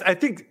 I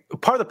think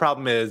part of the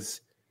problem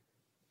is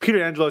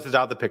Peter Angelos is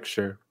out of the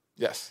picture.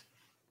 Yes.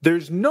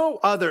 There's no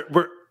other.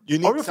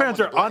 Oriole fans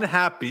are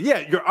unhappy. Yeah,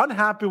 you're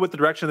unhappy with the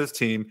direction of this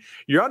team.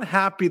 You're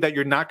unhappy that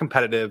you're not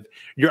competitive.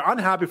 You're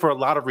unhappy for a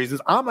lot of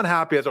reasons. I'm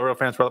unhappy as Oriole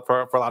fans for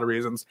a lot of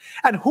reasons.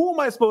 And who am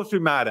I supposed to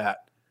be mad at?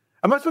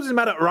 Am I supposed to be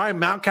mad at Ryan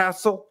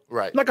Mountcastle?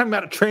 Right. I'm not going to be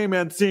mad at Trey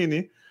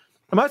Mancini.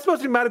 Am I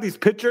supposed to be mad at these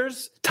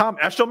pitchers? Tom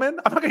Eshelman?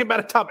 I'm not going to be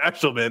mad at Tom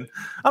Eshelman.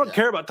 I don't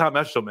care about Tom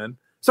Eshelman.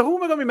 So who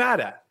am I going to be mad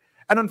at?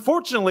 And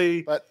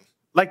unfortunately,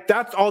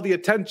 that's all the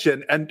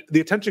attention, and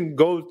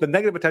the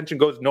negative attention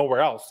goes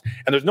nowhere else.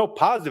 And there's no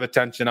positive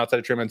attention outside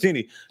of Trey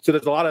Mancini. So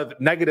there's a lot of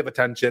negative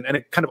attention, and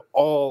it kind of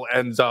all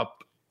ends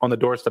up on the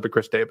doorstep of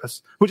Chris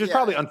Davis, which is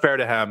probably unfair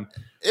to him.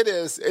 It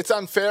is. It's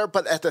unfair,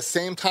 but at the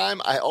same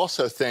time, I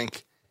also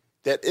think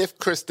that if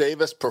Chris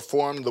Davis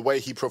performed the way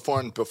he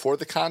performed before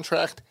the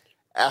contract,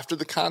 after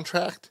the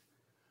contract,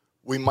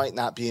 we might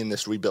not be in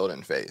this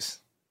rebuilding phase.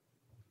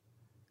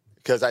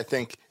 Because I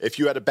think if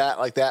you had a bat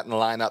like that in the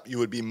lineup, you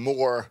would be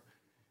more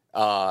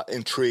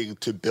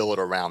intrigued to build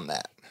around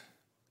that.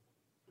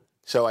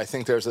 So I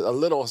think there's a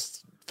little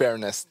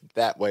fairness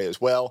that way as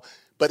well.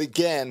 But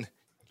again,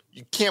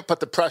 you can't put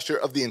the pressure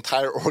of the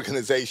entire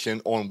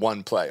organization on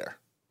one player.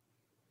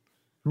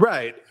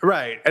 Right.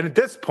 And at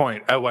this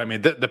point,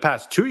 the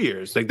past 2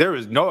 years, there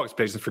is no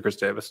expectations for Chris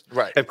Davis.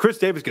 Right. If Chris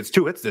Davis gets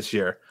 2 hits this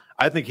year,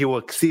 I think he will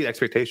exceed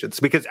expectations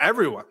because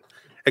everyone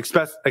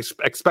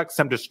expects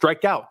him to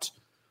strike out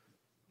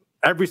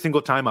every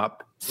single time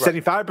up,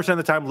 75% of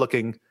the time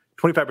looking,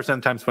 25% of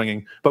the time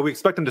swinging, but we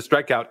expect him to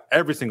strike out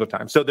every single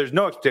time. So there's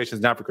no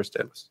expectations now for Chris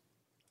Davis.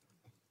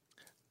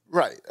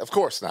 Right. Of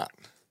course not.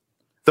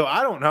 So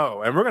I don't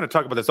know. And we're going to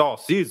talk about this all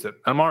season.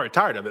 I'm already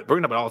tired of it. We're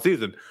going to talk about it all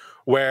season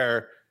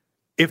where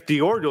if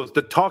the Orioles,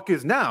 the talk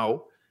is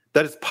now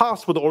that it's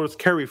possible the Orioles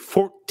carry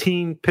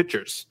 14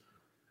 pitchers,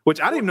 which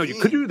I didn't even know you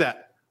could do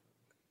that.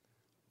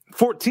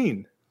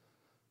 14.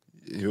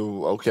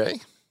 You okay?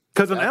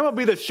 Because on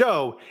MLB The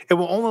Show, it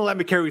will only let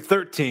me carry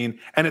 13,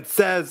 and it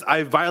says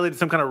I violated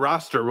some kind of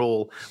roster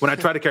rule when I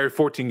try to carry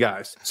 14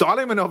 guys. So I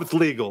don't even know if it's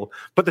legal.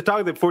 But the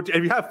talk of 14,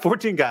 if you have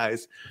 14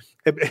 guys,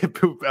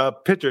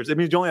 pitchers, it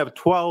means you only have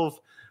 12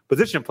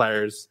 position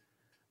players,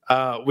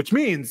 which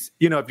means,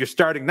 if you're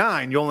starting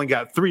 9, you only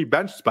got 3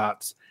 bench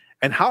spots.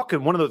 And how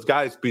can one of those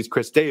guys be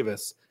Chris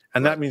Davis?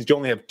 And that means you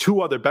only have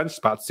 2 other bench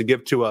spots to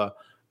give to a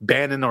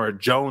Bannon or a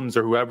Jones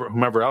or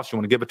whomever else you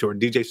want to give it to, or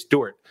DJ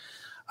Stewart.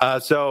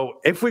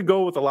 So if we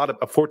go with a lot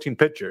of 14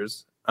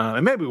 pitchers,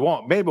 and maybe we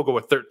won't, maybe we'll go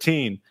with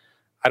 13.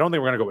 I don't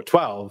think we're going to go with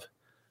 12.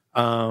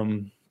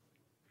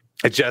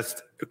 It's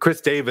just Chris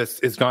Davis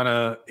he's going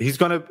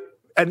to,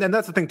 and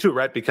that's the thing too,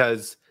 right?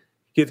 Because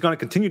he's going to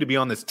continue to be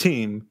on this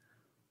team,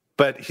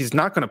 but he's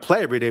not going to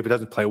play every day if he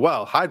doesn't play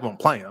well. Hyde won't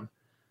play him.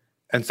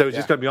 And so he's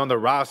just going to be on the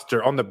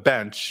roster, on the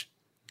bench,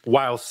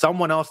 while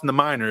someone else in the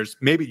minors,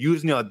 maybe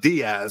Yusniel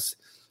Diaz,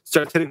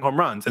 starts hitting home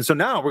runs. And so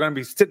now we're going to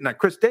be sitting at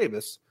Chris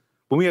Davis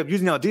when we have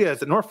Yusniel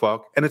Diaz at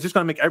Norfolk, and it's just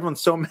going to make everyone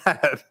so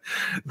mad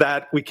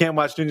that we can't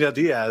watch Yusniel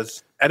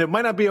Diaz. And it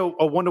might not be a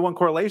one-to-one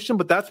correlation,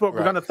 but that's what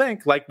we're going to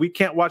think. Like, we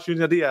can't watch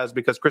Yusniel Diaz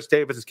because Chris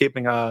Davis is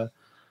keeping a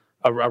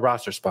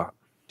roster spot.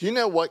 Do you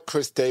know what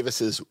Chris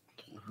Davis's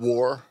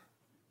WAR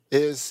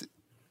is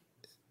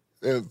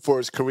for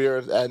his career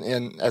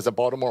as a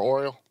Baltimore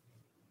Oriole?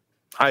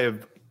 I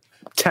have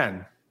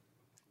 10.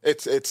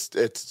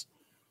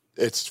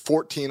 It's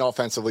 14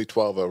 offensively,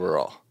 12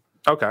 overall.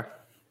 Okay.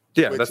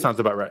 Yeah, that sounds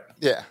about right.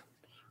 Yeah,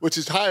 which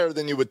is higher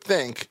than you would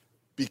think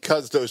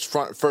because those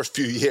first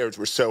few years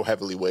were so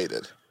heavily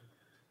weighted.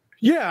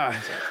 Yeah.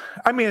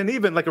 I mean, and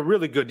even like a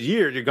really good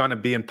year, you're going to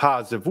be in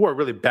positive WAR. A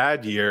really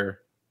bad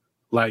year,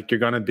 like you're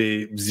going to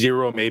be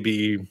 0,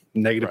 maybe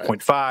negative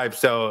 0.5.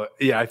 So,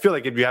 yeah, I feel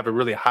like if you have a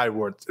really high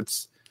WAR,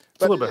 it's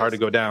a little bit hard to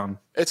go down.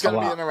 It's going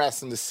to be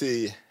interesting to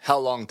see how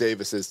long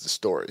Davis is the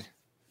story.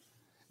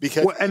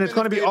 Because and it's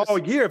going to be all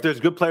year if there's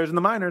good players in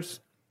the minors.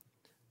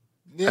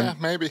 Yeah,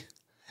 maybe.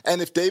 And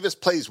if Davis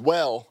plays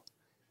well,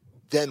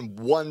 then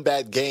one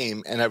bad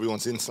game and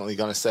everyone's instantly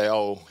going to say,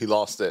 oh, he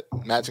lost it.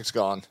 Magic's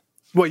gone.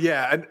 Well,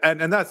 yeah,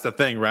 and that's the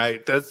thing,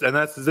 right? This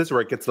is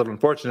where it gets a little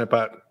unfortunate.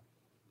 But,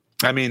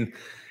 I mean,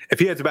 if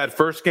he has a bad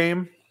first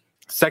game,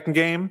 second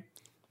game,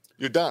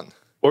 you're done.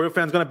 Oriole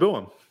fans going to boo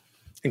him,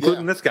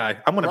 including this guy.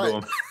 I'm going to boo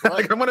him.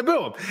 Like, I'm going to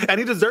boo him. And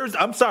he deserves –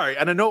 I'm sorry.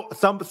 And I know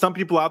some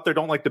people out there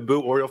don't like to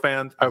boo Oriole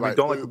fans. I mean,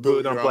 don't like to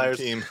boo their own players.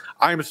 Team.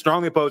 I am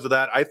strongly opposed to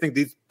that. I think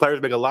these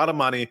players make a lot of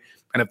money.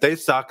 And if they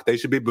suck, they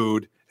should be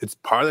booed. It's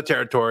part of the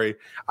territory.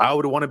 I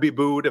would want to be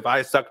booed if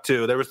I sucked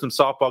too. There were some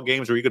softball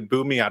games where you could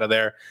boo me out of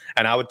there,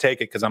 and I would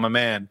take it because I'm a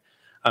man.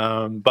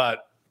 I'm a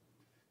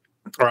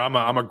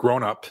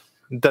grown up.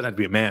 It doesn't have to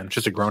be a man; it's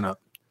just a grown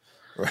up.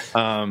 Right.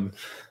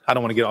 I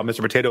don't want to get all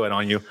Mr. Potato Head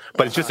on you,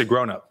 but it's just a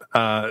grown up.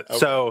 Okay.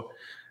 So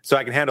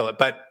I can handle it.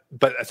 But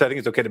so I think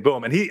it's okay to boo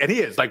him, and he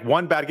is like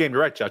one bad game.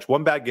 You're right, Judge.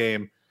 One bad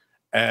game,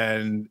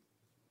 and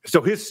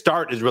so his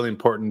start is really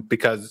important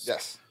because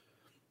yes.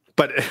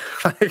 But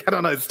like, I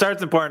don't know. It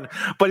starts important,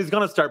 but he's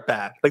going to start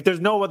bad. Like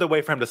there's no other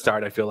way for him to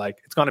start. I feel like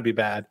it's going to be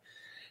bad,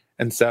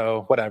 and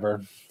so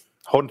whatever.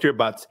 Hold to your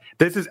butts.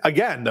 This is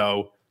again,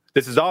 though.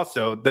 This is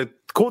also the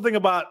cool thing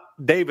about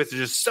Davis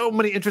is just so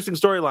many interesting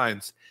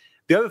storylines.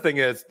 The other thing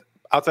is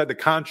outside the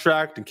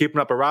contract and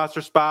keeping up a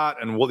roster spot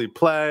and will he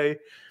play?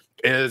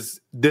 Is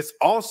this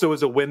also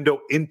is a window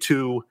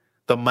into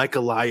the Mike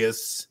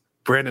Elias,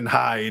 Brandon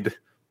Hyde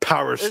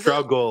power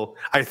struggle?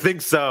 I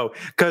think so,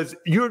 because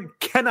you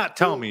cannot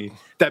tell me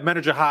that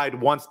manager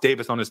Hyde wants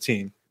Davis on his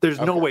team. There's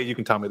no way you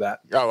can tell me that.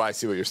 Oh, I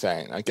see what you're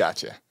saying. I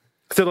got you.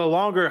 So the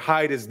longer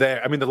Hyde is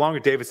there, I mean, the longer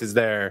Davis is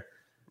there,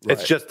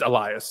 it's just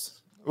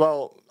Elias.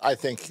 Well, I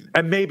think,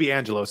 and maybe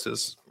Angelos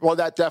is. Well,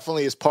 that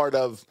definitely is part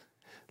of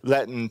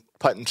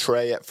putting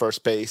Trey at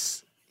first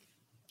base.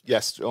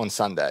 Yes, on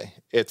Sunday.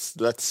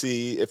 Let's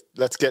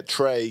get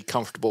Trey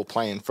comfortable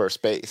playing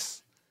first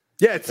base.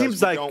 Yeah, it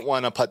seems like we don't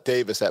want to put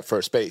Davis at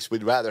first base.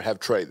 We'd rather have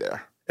Trey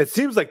there. It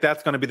seems like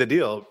that's going to be the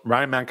deal.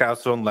 Ryan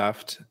Mountcastle on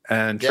left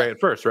and Trey at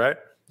first, right?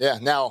 Yeah.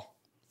 Now,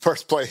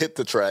 first play hit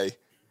the Trey,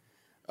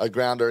 a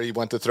grounder. He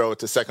went to throw it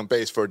to second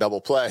base for a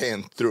double play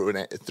and threw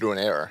an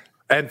error.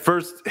 And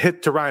first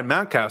hit to Ryan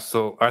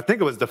Mountcastle. I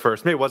think it was the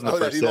first. Maybe it wasn't the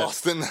first.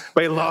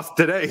 But he lost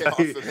today.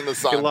 He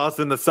lost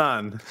in the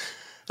sun.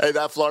 Hey,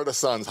 that Florida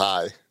sun's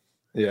high.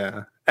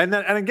 Yeah, and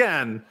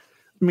again.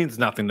 Means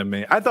nothing to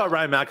me. I thought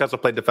Ryan Mountcastle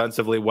played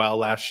defensively well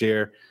last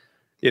year.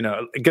 You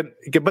know,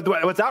 but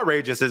what's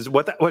outrageous is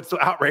what's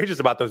outrageous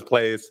about those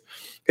plays.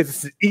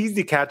 It's an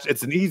easy catch.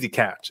 It's an easy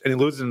catch, and he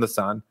loses in the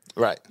sun.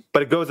 Right.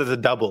 But it goes as a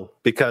double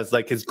because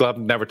like his glove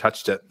never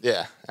touched it.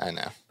 Yeah, I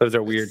know. Those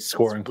are weird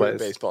scoring plays.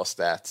 Baseball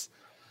stats.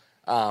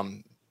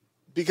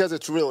 Because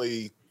it's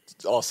really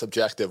all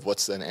subjective.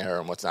 What's an error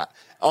and what's not.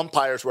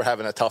 Umpires were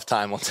having a tough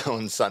time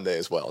on Sunday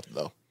as well,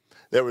 though.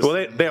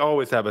 They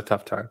always have a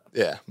tough time.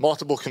 Yeah,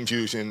 multiple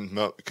confusion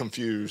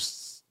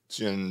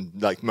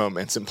like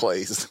moments and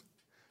plays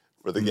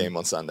for the game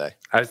on Sunday.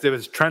 It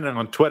was trending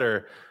on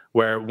Twitter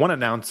where one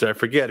announcer, I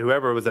forget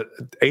whoever was at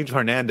Angel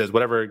Hernandez,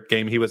 whatever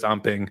game he was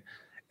umping,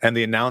 and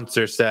the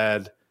announcer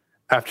said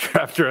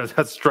after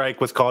a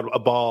strike was called a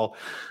ball,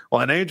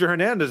 well, and Angel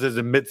Hernandez is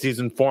in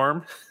midseason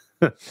form.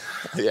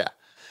 Yeah.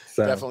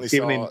 So definitely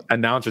even the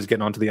announcers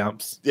getting onto the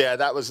umps.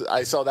 Yeah,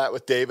 I saw that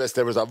with Davis.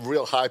 There was a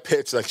real high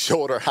pitch, like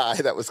shoulder high,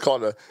 that was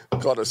called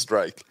a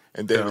strike,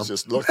 and Davis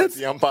just looked at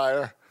the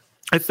umpire.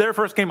 It's their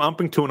first game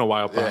umping two in a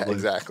while, probably. Yeah,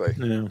 exactly.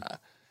 Yeah.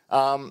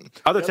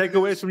 Other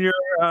takeaways from your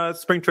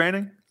spring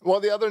training? Well,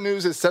 the other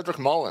news is Cedric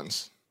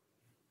Mullins,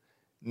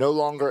 no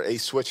longer a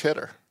switch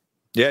hitter.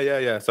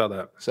 Yeah. I saw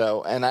that.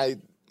 So,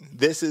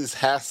 this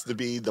has to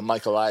be the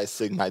Mike Elias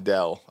Sig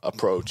Mejdal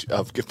approach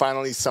of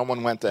finally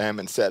someone went to him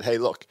and said, "Hey,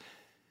 look.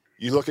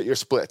 You look at your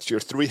splits. You're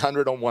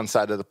 300 on one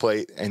side of the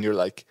plate, and you're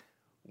like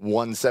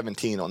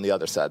 117 on the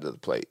other side of the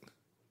plate.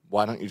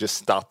 Why don't you just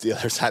stop the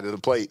other side of the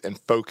plate and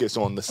focus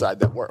on the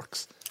side that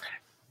works?"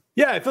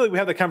 Yeah, I feel like we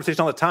have that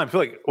conversation all the time. I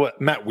feel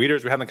like Matt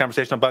Wieters, we have the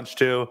conversation a bunch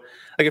too.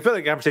 Like I feel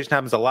like the conversation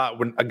happens a lot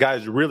when a guy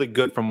is really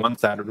good from one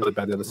side or really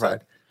bad the other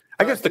side.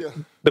 I guess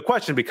the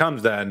question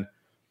becomes then,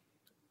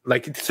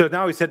 like, so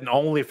now he's hitting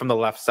only from the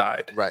left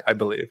side, Right. I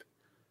believe.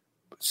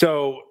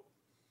 So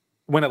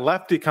when a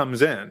lefty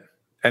comes in,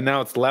 and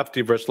now it's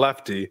lefty versus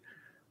lefty,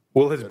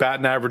 will his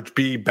batting average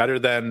be better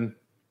than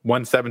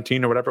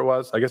 117 or whatever it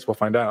was? I guess we'll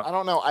find out. I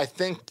don't know. I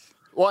think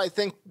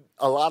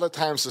a lot of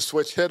times the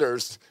switch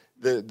hitters,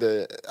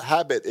 the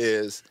habit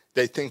is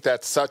they think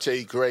that's such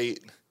a great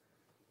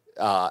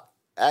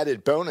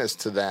added bonus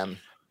to them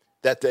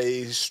that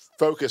they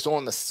focus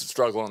on the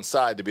struggle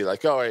inside to be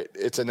like, all right,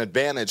 it's an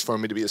advantage for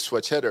me to be a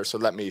switch hitter, so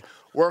let me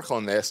work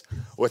on this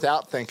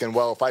without thinking,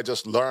 well, if I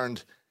just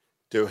learned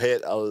to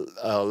hit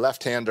a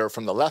left-hander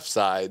from the left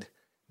side,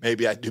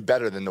 maybe I'd do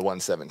better than the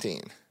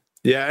 117.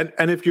 Yeah,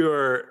 and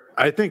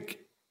I think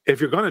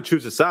if you're going to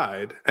choose a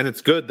side, and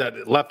it's good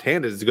that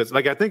left-handed is good.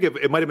 Like I think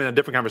it might have been a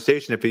different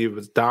conversation if he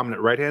was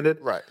dominant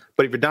right-handed. Right.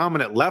 But if you're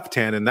dominant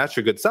left-handed and that's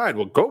your good side,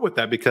 well, go with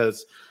that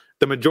because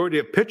the majority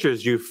of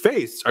pitchers you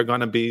face are going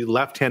to be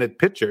left-handed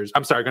pitchers.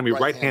 I'm sorry, going to be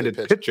right-handed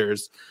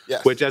pitchers,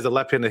 yes. Which as a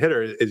left-handed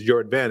hitter is your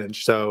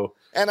advantage. So,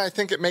 and I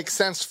think it makes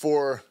sense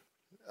for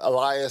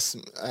Elias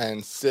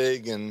and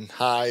Sig and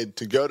Hyde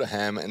to go to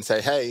him and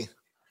say, hey,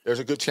 there's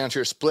a good chance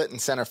you're split in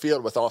center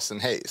field with Austin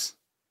Hayes.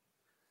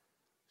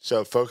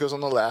 So focus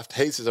on the left.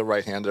 Hayes is a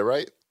right-hander,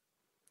 right?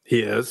 He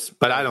is,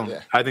 but I don't.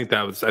 Yeah. I think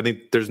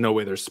there's no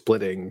way they're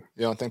splitting.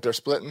 You don't think they're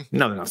splitting?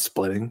 No, they're not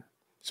splitting.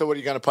 So what are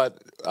you going to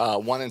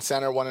put? One in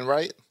center, one in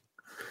right?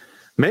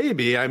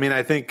 Maybe. I mean,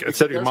 I think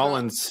Cedric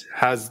Mullins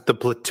has the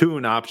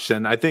platoon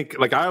option. I think,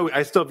 like,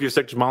 I still view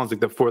Cedric Mullins like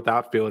the fourth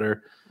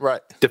outfielder,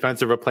 right?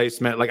 Defensive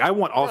replacement. Like, I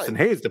want Austin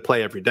Hayes to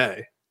play every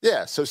day.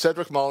 Yeah. So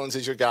Cedric Mullins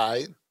is your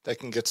guy that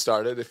can get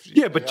started.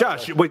 But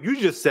Josh, what you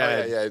just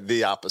said,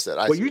 the opposite.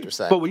 I see what you're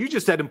saying. But what you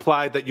just said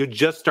implied that you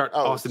just start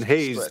Austin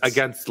Hayes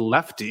against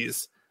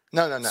lefties.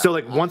 No. So,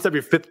 like, once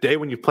every fifth day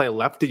when you play a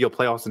lefty, you'll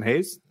play Austin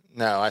Hayes.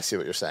 No, I see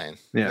what you're saying.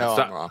 Yeah, no,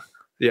 I'm wrong.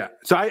 Yeah.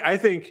 So I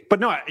think, but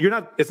no, you're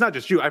not. It's not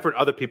just you. I've heard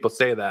other people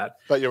say that.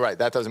 But you're right.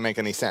 That doesn't make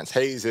any sense.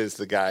 Hayes is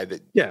the guy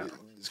that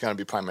is going to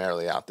be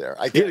primarily out there.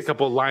 He had a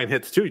couple of line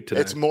hits too today.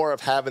 It's more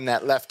of having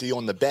that lefty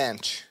on the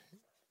bench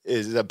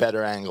is a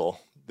better angle.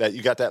 That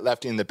you got that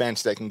lefty in the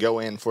bench that can go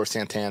in for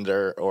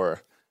Santander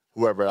or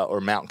whoever,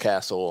 or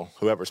Mountcastle,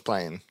 whoever's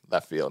playing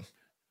left field.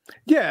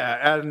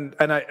 Yeah, and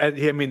I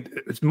mean,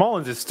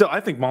 Mullins is still.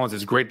 I think Mullins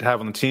is great to have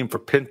on the team for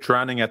pinch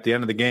running at the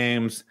end of the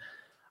games.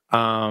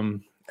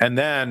 And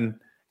then,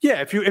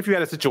 if you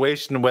had a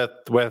situation with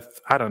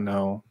I don't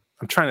know,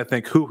 I'm trying to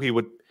think who he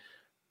would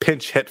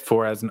pinch hit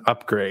for as an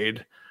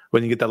upgrade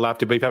when you get that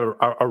lefty, but you have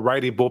a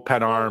righty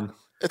bullpen arm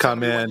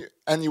come in,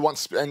 and you want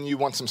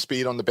some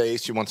speed on the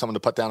base. You want someone to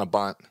put down a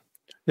bunt.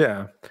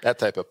 Yeah, that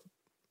type of.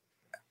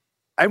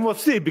 And we'll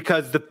see,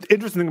 because the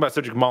interesting thing about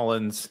Cedric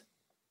Mullins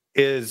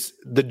is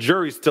the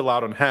jury's still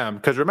out on him,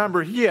 because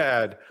remember, he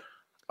had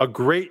a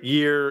great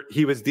year.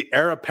 He was the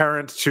heir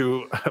apparent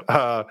to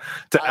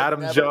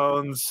Adam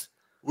Jones.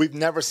 We've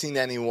never seen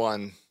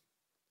anyone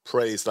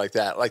praised like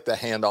that, like the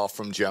handoff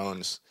from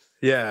Jones.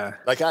 Yeah.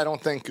 Like, I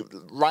don't think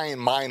Ryan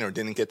Minor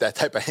didn't get that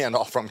type of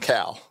handoff from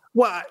Cal.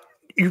 Well,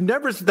 you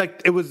never,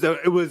 like, it was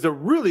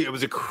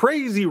a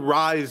crazy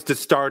rise to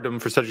stardom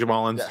for Cedric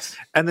Mullins. Yes.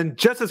 And then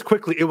just as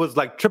quickly, it was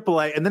like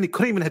AAA, and then he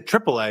couldn't even hit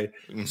AAA.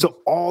 Mm-hmm. So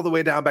all the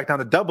way back down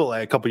to AA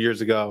a couple years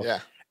ago. Yeah.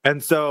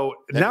 And so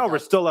now we're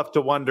still left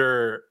to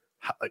wonder,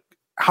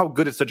 how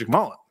good is Cedric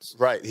Mullins?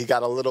 Right. He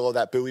got a little of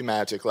that Bowie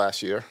magic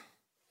last year.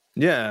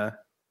 Yeah.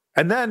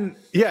 And then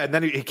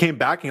he came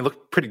back and he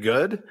looked pretty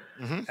good.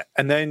 Mm-hmm.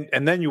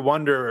 And then you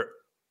wonder,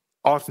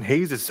 Austin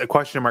Hayes is a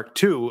question mark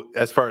too,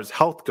 as far as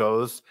health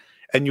goes.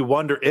 And you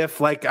wonder if,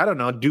 like, I don't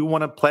know, do you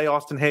want to play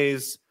Austin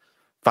Hayes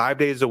 5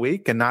 days a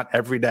week and not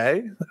every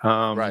day?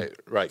 Right,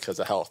 because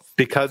of health.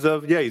 Because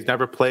of, he's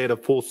never played a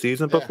full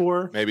season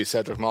before. Maybe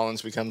Cedric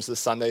Mullins becomes the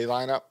Sunday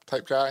lineup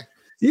type guy.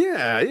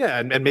 Yeah,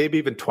 and maybe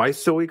even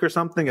twice a week or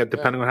something,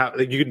 depending on how,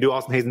 like, you can do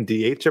Austin Hayes in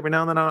DH every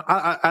now and then.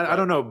 I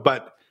don't know,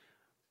 but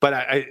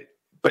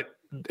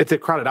it's a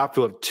crowded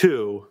outfield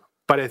too.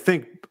 But I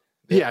think,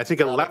 I think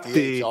a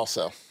lefty DH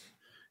also.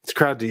 It's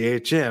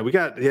crowded DH. Yeah, we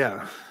got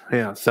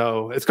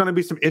So it's going to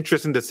be some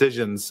interesting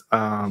decisions.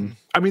 I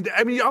mean,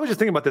 I was just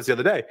thinking about this the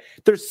other day.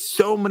 There's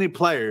so many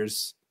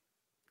players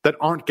that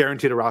aren't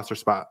guaranteed a roster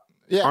spot.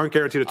 Yeah. Aren't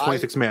guaranteed a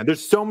 26 man.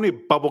 There's so many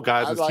bubble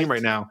guys on this team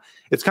right now.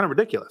 It's kind of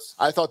ridiculous.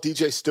 I thought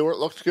DJ Stewart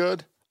looked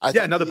good.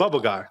 Another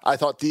bubble guy. I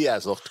thought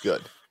Diaz looked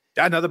good.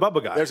 Another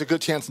bubble guy. There's a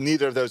good chance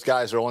neither of those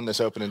guys are on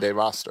this opening day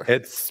roster.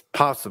 It's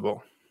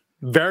possible.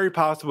 Very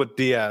possible with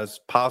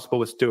Diaz, possible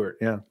with Stewart,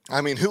 yeah.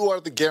 I mean, who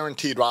are the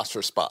guaranteed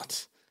roster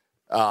spots?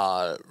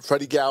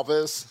 Freddie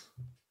Galvis.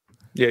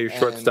 Yeah, your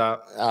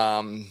shortstop.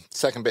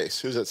 Second base.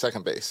 Who's at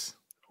second base?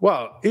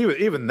 Well,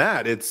 even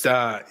that, it's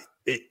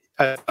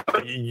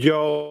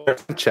Yo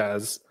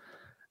Sanchez.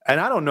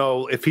 And I don't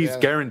know if he's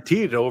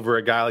guaranteed over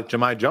a guy like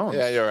Jahmai Jones.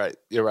 Yeah,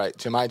 you're right.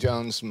 Jahmai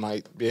Jones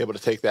might be able to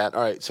take that.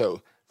 All right,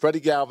 so Freddie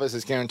Galvis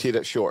is guaranteed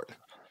at short.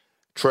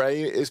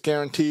 Trey is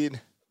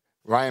guaranteed.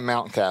 Ryan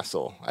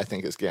Mountcastle, I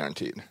think, is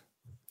guaranteed.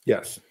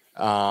 Yes.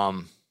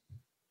 Um,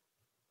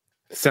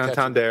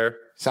 Santander.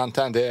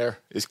 Santander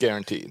is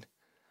guaranteed.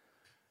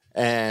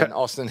 And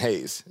Austin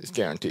Hayes is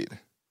guaranteed,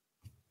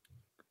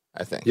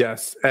 I think.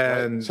 Yes.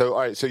 And Right. So, all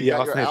right. So you got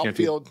your Austin Hayes guaranteed.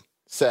 outfield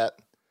set.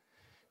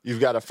 You've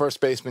got a first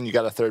baseman. You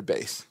got a third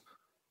base.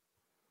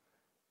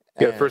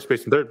 You got And- first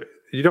base and third base.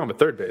 You don't have a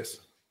third base.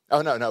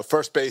 Oh, no.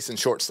 First base and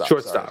shortstop.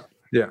 Shortstop. Sorry.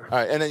 Yeah. All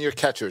right. And then your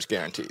catcher is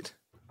guaranteed.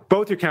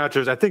 Both your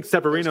catchers, I think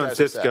Severino and Those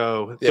guys are set.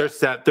 Cisco, Yeah. they're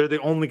set. They're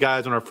the only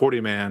guys on our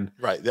 40-man.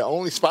 Right. The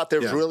only spot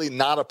there's Yeah. really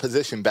not a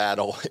position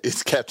battle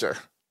is catcher.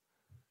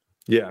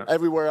 Yeah.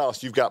 Everywhere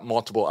else, you've got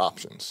multiple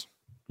options.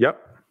 Yep.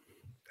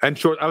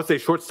 And I would say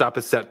shortstop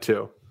is set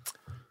too.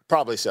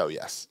 Probably so,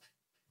 yes.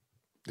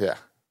 Yeah.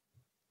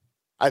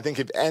 I think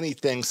if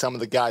anything, some of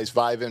the guys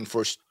vying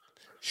for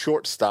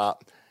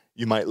shortstop,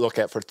 you might look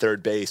at for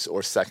third base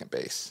or second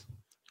base.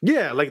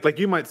 Yeah, like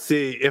you might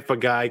see if a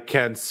guy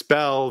can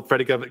spell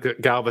Freddie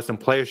Galvis and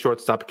play a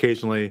shortstop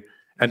occasionally,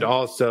 and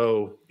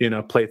also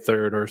play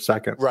third or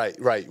second. Right.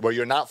 Where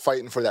you're not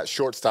fighting for that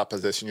shortstop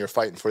position, you're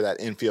fighting for that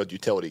infield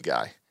utility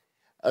guy.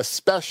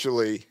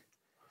 Especially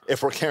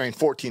if we're carrying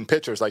 14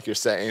 pitchers, like you're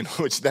saying,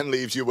 which then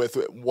leaves you with,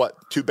 what,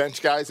 2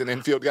 bench guys, an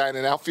infield guy and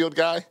an outfield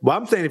guy? Well,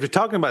 I'm saying if you're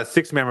talking about a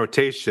 6-man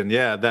rotation,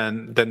 yeah,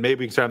 then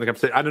maybe we can start having the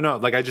conversation. I don't know.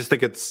 Like, I just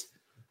think it's,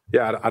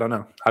 I don't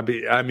know. Are the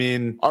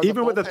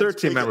even with a bullpens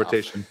 13-man big enough?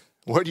 rotation.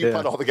 Where do you Yeah.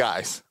 put all the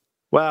guys?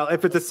 Well,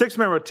 if it's a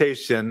 6-man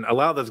rotation, a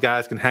lot of those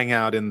guys can hang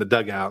out in the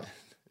dugout.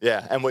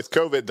 Yeah, and with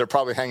COVID, they're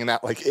probably hanging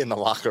out like in the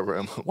locker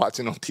room,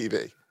 watching on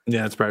TV.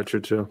 Yeah, that's probably true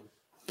too.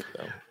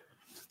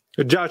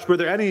 Josh, were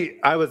there any?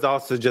 I was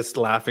also just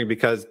laughing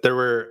because there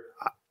were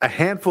a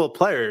handful of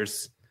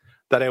players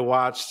that I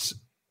watched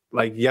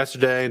like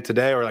yesterday and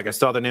today, or like I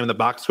saw their name in the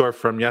box score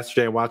from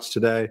yesterday and watched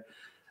today.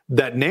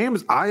 That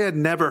names I had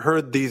never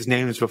heard these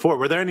names before.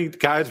 Were there any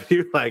guys where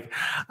you like,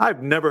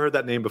 I've never heard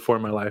that name before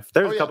in my life?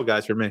 There's a couple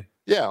guys for me.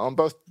 Yeah, on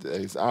both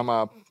days.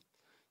 I'm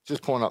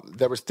just pulling up.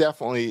 There was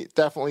definitely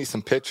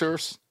some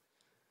pitchers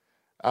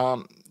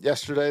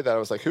yesterday that I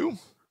was like, who?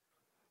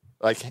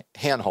 Like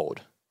Handhold.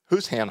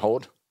 Who's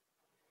Handhold?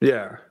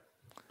 Yeah,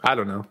 I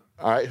don't know.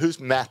 All right, who's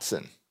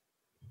Matson?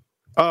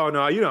 Oh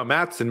no,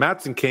 Matson.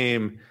 Matson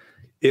came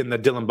in the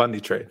Dylan Bundy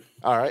trade.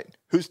 All right,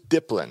 who's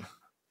Diplin?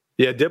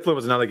 Yeah, Diplin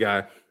was another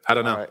guy. I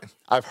don't know. All right,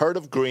 I've heard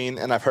of Green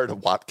and I've heard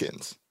of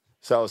Watkins,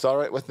 so I was all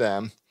right with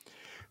them.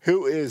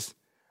 Who is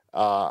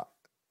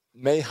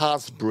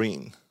Mayhas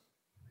Breen?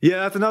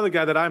 Yeah, that's another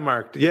guy that I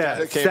marked. Yeah,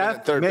 that came in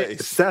at third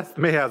base. Seth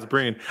Mayhas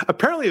Breen.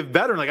 Apparently a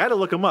veteran. Like I had to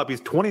look him up. He's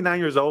 29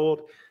 years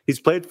old. He's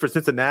played for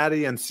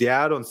Cincinnati and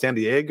Seattle and San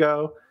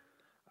Diego.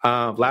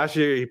 Last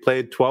year he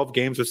played 12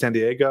 games with San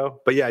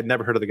Diego. But yeah, I'd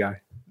never heard of the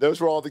guy. Those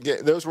were all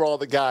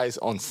the guys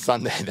on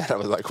Sunday that I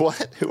was like,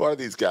 what? Who are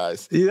these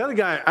guys? The other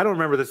guy, I don't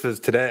remember this was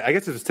today. I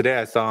guess it was today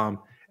I saw him.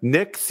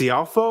 Nick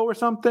Ciofo or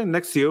something.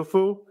 Nick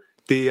Ciofo,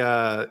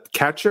 the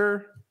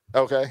catcher.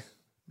 Okay.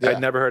 Yeah.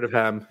 I'd never heard of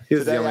him. He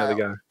was the only other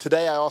guy.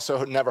 Today I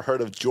also never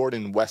heard of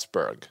Jordan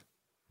Westberg.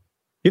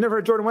 You never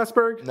heard Jordan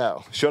Westberg?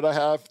 No. Should I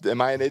have?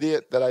 Am I an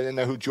idiot that I didn't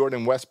know who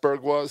Jordan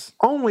Westberg was?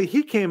 Only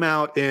he came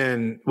out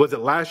in, was it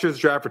last year's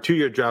draft or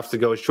 2-year drafts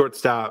ago,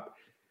 shortstop.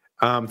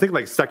 I think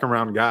like second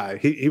round guy.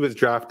 He was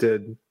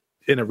drafted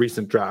in a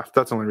recent draft.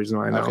 That's the only reason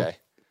why I know. Okay.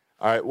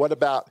 All right. What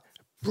about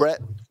Brett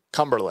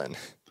Cumberland?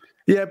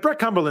 Yeah, Brett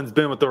Cumberland's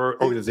been with the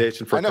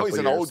organization for a couple I know he's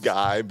an years. old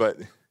guy, but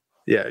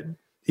Yeah,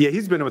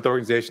 he's been with the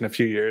organization a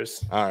few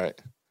years. all right.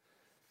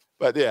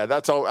 But yeah,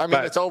 that's all. I mean,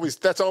 But- that's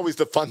always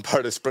the fun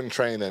part of spring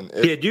training.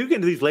 Yeah, do you get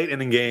into these late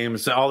inning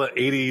games, all the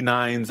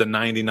 89s and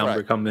 90 number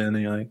Right. come in,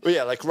 and you're like, Well,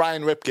 yeah, like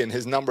Ryan Ripken,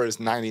 his number is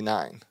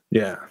 99.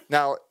 yeah.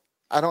 Now,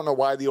 I don't know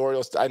why the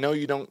Orioles. I know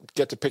you don't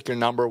get to pick your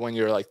number when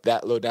you're like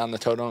that low down the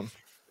totem,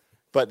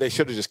 but they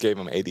should have just gave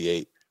him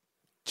 88,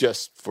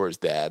 just for his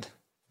dad.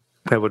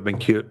 That would have been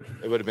cute.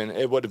 It would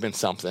have been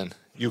something.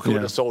 You could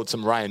Yeah. have sold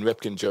some Ryan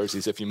Ripken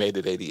jerseys if you made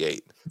it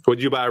 88.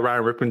 Would you buy a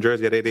Ryan Ripken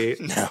jersey at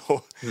 88?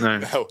 No, No.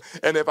 no.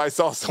 And if I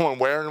saw someone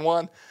wearing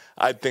one,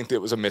 I'd think it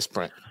was a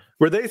misprint.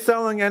 Were they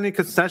selling any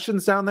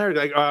concessions down there?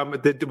 Like,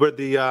 were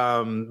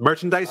the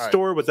merchandise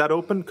store, was that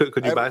open?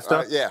 Could you buy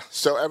stuff? Yeah.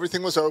 So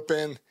everything was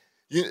open.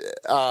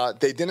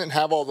 They didn't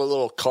have all the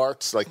little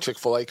carts, like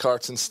Chick-fil-A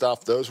carts and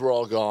stuff. Those were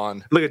all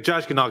gone. Look at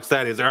Josh Ganal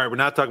excited. He's, all right, we're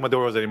not talking about the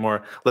Orioles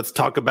anymore. Let's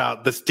talk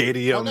about the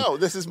stadium. No,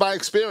 this is my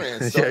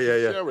experience. So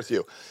Yeah. I'll share with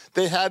you.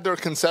 They had their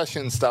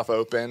concession stuff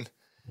open,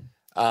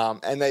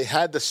 and they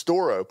had the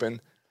store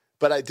open,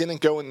 but I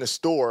didn't go in the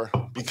store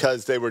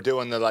because they were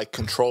doing the like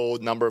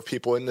controlled number of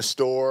people in the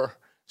store.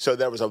 So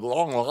there was a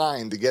long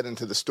line to get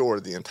into the store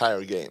the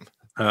entire game.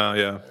 Oh,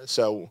 yeah.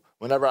 So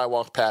whenever I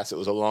walked past, it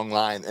was a long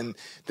line, and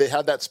they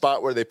had that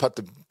spot where they put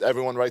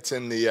everyone writes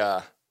in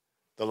the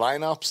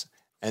lineups,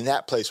 and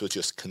that place was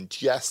just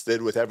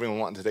congested with everyone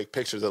wanting to take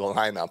pictures of the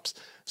lineups.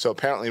 So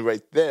apparently,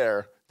 right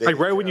there, Like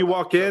right when you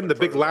walk in, the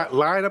big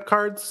lineup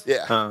cards?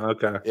 Yeah. Oh,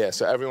 okay. yeah.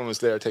 So everyone was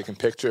there taking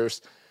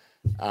pictures.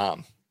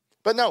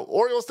 But no,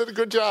 Orioles did a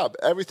good job.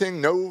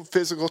 Everything, no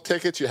physical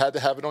tickets. You had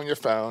to have it on your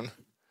phone.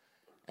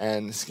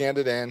 and scanned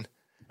it in.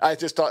 I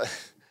just thought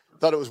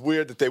it was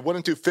weird that they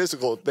wouldn't do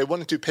physical. They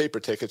wouldn't do paper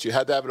tickets. You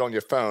had to have it on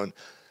your phone.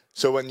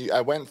 So when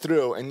I went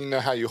through, and you know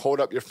how you hold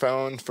up your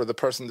phone for the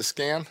person to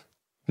scan?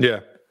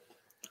 Yeah.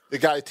 The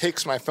guy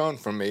takes my phone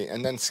from me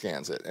and then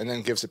scans it and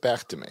then gives it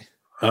back to me.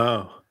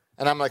 Oh.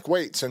 And I'm like,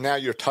 wait, so now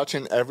you're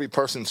touching every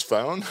person's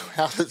phone?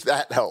 How does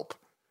that help?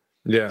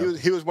 Yeah.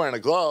 He was wearing a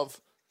glove,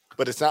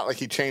 but it's not like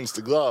he changed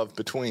the glove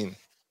between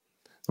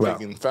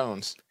taking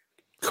phones.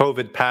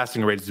 COVID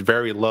passing rate is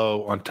very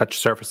low on touch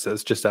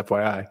surfaces, just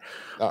FYI.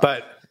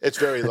 But it's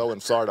very low in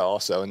Florida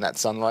also in that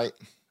sunlight.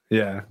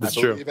 Yeah, that's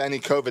I true. believe any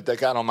COVID that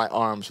got on my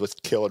arms was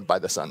killed by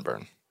the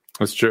sunburn.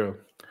 That's true.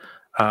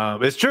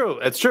 It's true.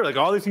 It's true. Like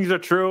all these things are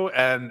true.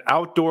 And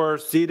outdoor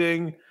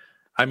seating.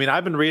 I mean,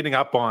 I've been reading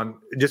up on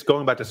just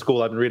going back to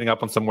school. I've been reading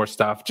up on some more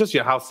stuff. Just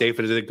how safe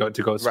it is to go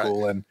to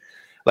school, and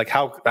like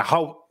how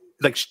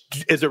like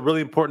is it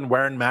really important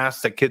wearing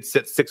masks that kids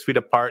sit 6 feet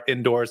apart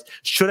indoors?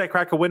 Should I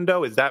crack a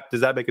window? Does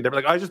that make a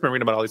difference? Like I've just been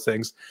reading about all these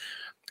things,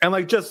 and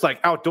like just like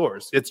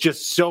outdoors, it's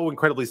just so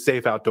incredibly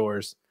safe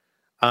outdoors.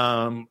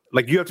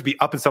 Like you have to be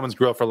up in someone's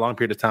grill for a long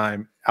period of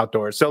time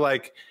outdoors. So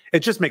like it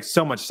just makes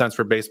so much sense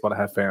for baseball to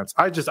have fans.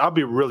 I'll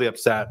be really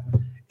upset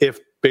if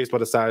baseball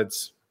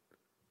decides,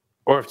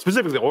 or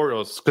specifically the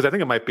Orioles, because I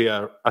think it might be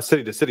a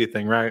city to city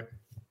thing, right?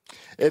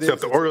 It so is.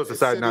 If the Orioles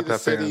decide not to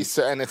have fans,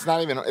 so, and it's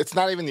not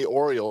even the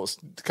Orioles.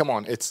 Come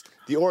on, it's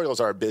the Orioles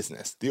are a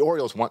business. The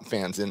Orioles want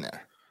fans in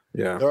there.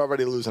 Yeah, they're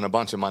already losing a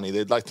bunch of money.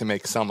 They'd like to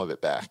make some of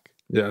it back.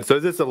 Yeah. So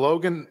is this a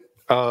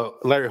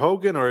Larry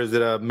Hogan, or is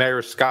it a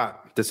Mayor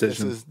Scott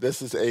decision?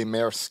 This is a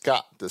Mayor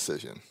Scott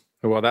decision.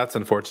 Well, that's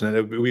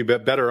unfortunate. We'd be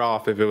better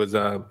off if it was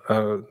a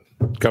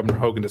Governor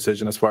Hogan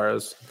decision, as far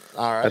as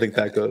I think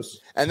that goes.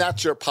 And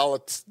that's your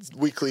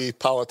weekly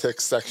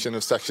politics section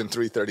of Section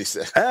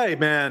 336. Hey,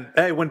 man.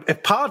 Hey,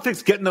 if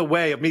politics get in the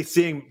way of me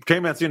seeing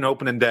J-Man seeing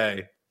opening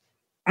day,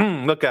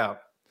 look out.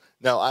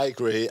 No, I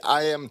agree.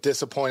 I am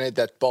disappointed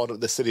that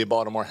the city of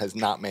Baltimore has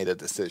not made a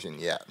decision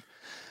yet.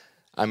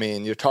 I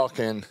mean, you're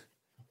talking,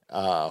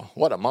 a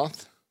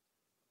month?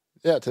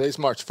 Yeah, today's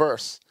March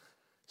 1st.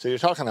 So you're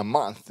talking a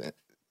month.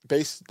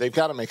 They've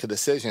got to make a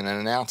decision and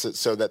announce it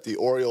so that the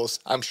Orioles,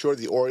 I'm sure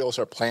the Orioles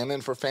are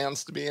planning for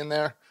fans to be in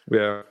there.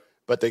 Yeah.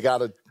 But they got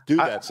to do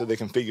that so they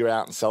can figure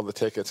out and sell the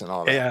tickets and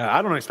all that. Yeah,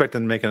 I don't expect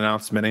them to make an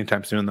announcement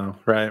anytime soon, though,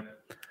 right?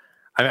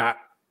 I mean,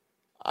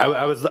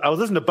 I was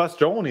listening to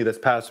Buster Olney this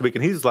past week,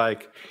 and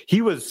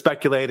he was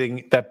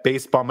speculating that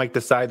baseball might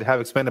decide to have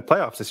expanded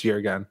playoffs this year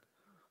again.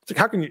 It's like,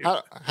 how can you?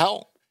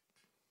 How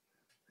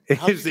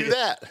do you do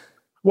that?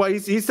 Well,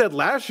 he said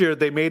last year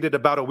they made it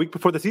about a week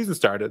before the season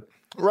started.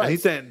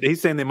 Right. And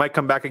he's saying they might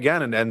come back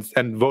again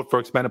and vote for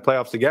expanded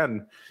playoffs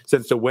again,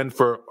 since it's a win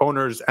for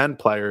owners and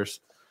players.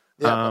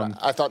 Yeah, but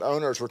I thought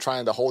owners were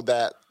trying to hold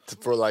that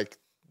for like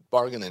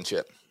bargaining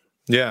chip.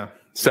 Yeah.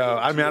 So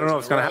I mean, I don't know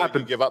what's going to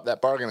happen. Give up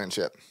that bargaining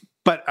chip.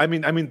 But I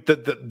mean,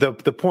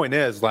 the point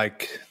is,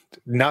 like,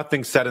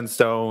 nothing's set in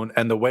stone,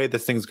 and the way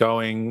this thing's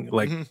going,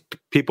 like,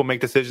 people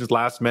make decisions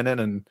last minute,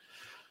 and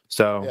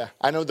so yeah,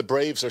 I know the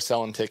Braves are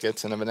selling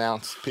tickets and have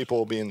announced people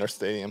will be in their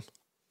stadium.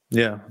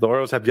 Yeah, the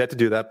Orioles have yet to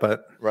do that,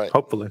 but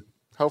hopefully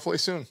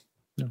soon.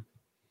 Yeah.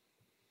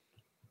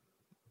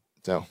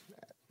 So,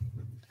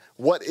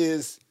 what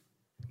is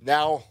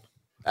now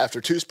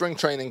after 2 spring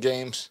training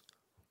games?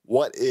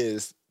 What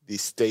is the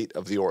state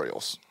of the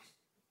Orioles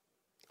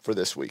for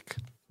this week?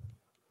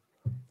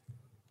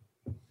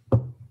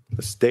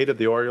 The state of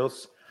the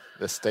Orioles.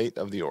 The state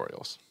of the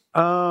Orioles.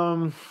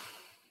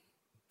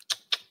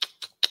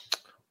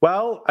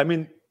 Well, I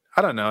mean,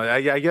 I don't know.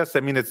 I guess,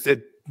 I mean,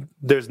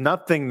 there's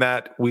nothing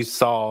that we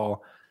saw,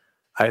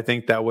 I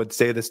think, that would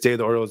say the state of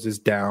the Orioles is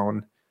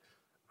down.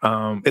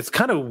 It's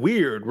kind of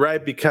weird,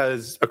 right?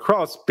 Because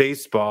across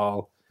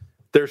baseball,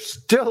 there's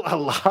still a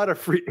lot of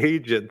free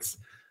agents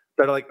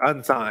that are like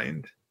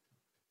unsigned.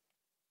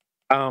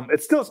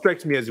 It still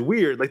strikes me as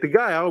weird. Like the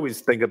guy I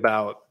always think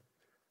about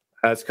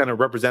as kind of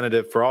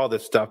representative for all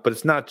this stuff, but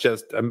it's not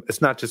just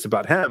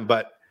about him,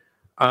 but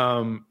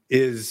now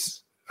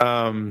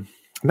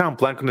I'm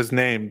blanking on his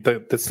name.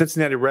 The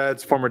Cincinnati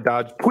Reds, former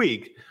Dodge,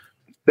 Puig.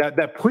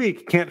 That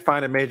Puig can't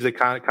find a major league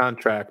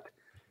contract.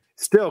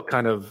 Still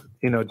kind of,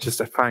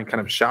 just I find kind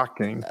of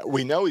shocking.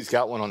 We know he's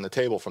got one on the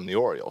table from the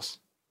Orioles.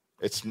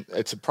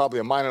 It's probably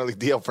a minor league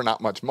deal for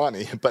not much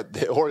money, but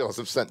the Orioles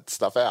have sent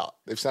stuff out.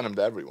 They've sent them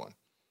to everyone.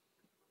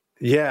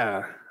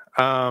 Yeah.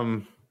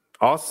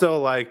 Also,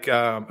 like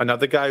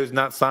another guy who's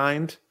not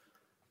signed,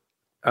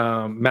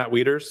 Matt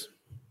Wieters.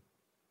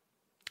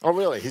 Oh,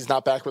 really? He's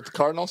not back with the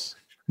Cardinals?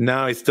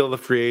 No, he's still a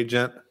free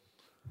agent.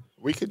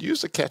 We could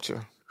use a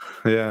catcher.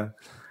 Yeah.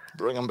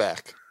 Bring him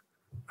back.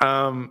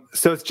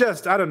 So it's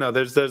just, I don't know.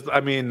 There's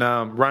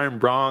Ryan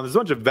Braun. There's a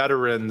bunch of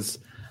veterans.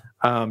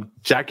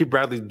 Jackie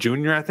Bradley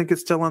Jr., I think,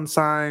 is still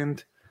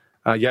unsigned.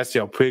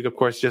 Yasiel Puig, of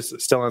course, just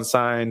still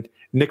unsigned.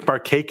 Nick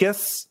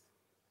Markakis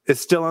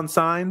is still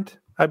unsigned,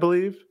 I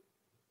believe.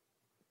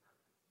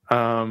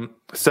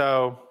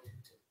 So,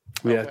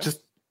 yeah,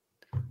 just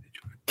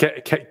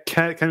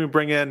can we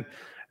bring in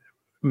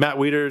Matt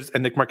Wieters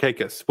and Nick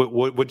Markakis.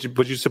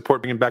 Would you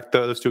support bringing back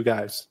those two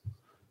guys?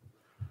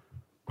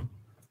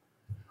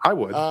 I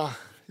would.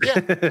 Yeah,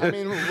 I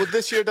mean, well,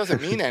 this year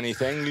doesn't mean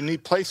anything. You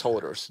need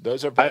placeholders.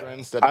 Those are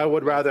veterans. I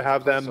would rather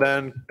have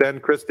them than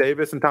Chris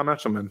Davis and Tom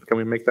Eshelman. Can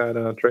we make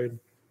that trade?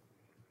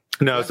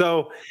 No. Yeah.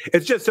 So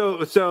it's just so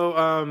it's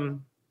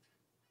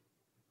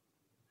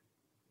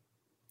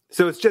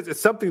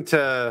something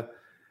to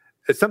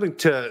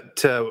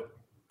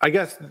I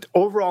guess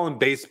overall in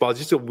baseball, it's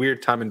just a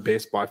weird time in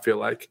baseball, I feel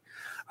like.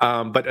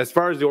 But as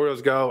far as the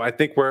Orioles go, I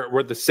think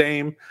we're the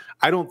same.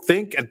 I don't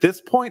think at this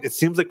point it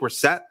seems like we're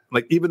set.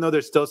 Like even though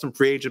there's still some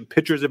free agent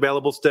pitchers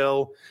available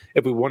still,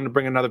 if we wanted to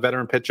bring another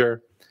veteran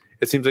pitcher,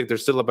 it seems like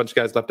there's still a bunch of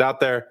guys left out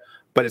there.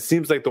 But it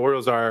seems like the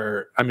Orioles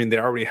are, I mean, they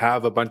already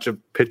have a bunch of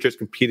pitchers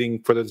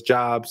competing for those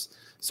jobs.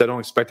 So I don't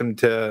expect them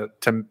to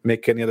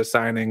make any other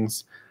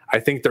signings. I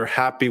think they're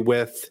happy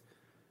with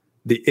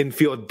the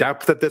infield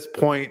depth at this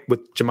point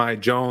with Jahmai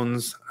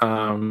Jones.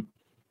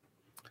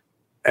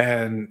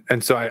 And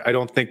so I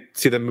don't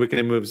see them making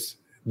any moves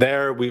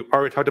there. We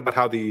already talked about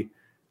how the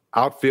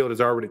outfield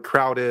is already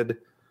crowded.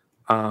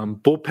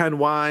 Bullpen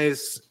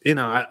wise,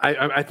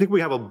 I think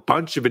we have a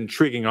bunch of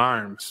intriguing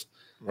arms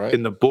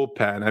in the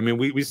bullpen. I mean,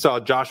 we saw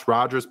Josh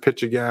Rogers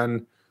pitch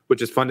again,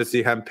 which is fun to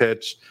see him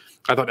pitch.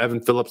 I thought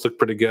Evan Phillips looked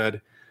pretty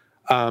good.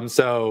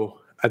 So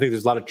I think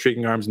there's a lot of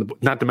intriguing arms,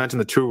 not to mention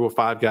the 2 Rule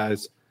 5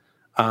 guys.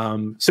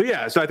 So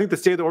I think the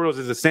state of the Orioles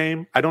is the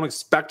same. I don't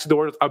expect the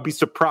Orioles. I'd be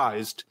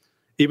surprised.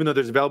 Even though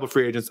there's available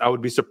free agents, I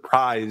would be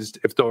surprised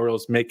if the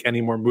Orioles make any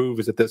more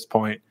moves at this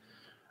point.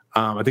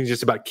 I think it's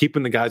just about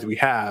keeping the guys we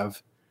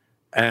have,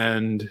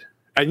 and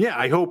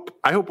I hope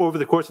over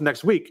the course of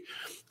next week,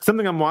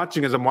 something I'm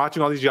watching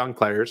all these young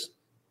players,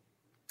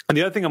 and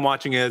the other thing I'm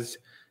watching is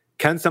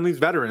can some of these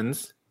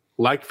veterans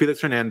like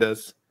Felix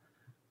Hernandez,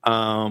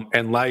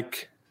 and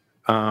like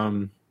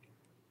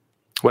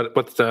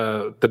what's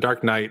the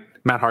Dark Knight,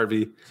 Matt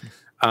Harvey,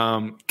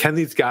 can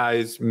these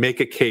guys make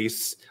a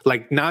case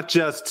like not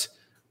just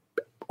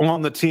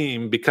on the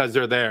team because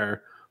they're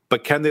there,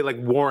 but can they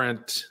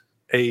warrant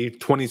a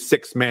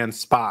 26-man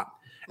spot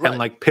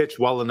and pitch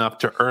well enough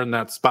to earn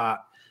that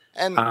spot?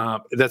 And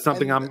that's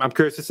something I'm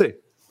curious to see.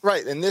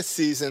 Right. In this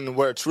season,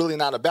 where it's really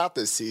not about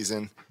this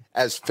season,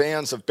 as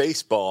fans of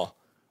baseball,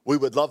 we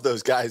would love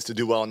those guys to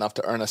do well enough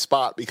to earn a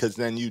spot, because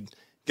then you'd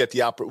get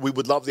we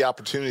would love the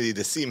opportunity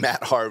to see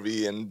Matt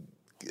Harvey and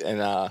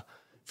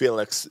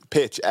Felix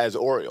pitch as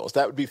Orioles.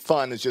 That would be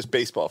fun as just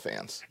baseball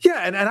fans.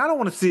 Yeah, and I don't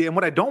want to see, and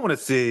what I don't want to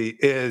see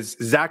is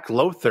Zach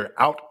Lothar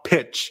out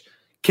pitch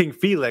King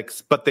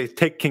Felix, but they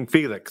take King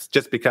Felix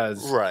just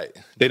because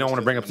they don't want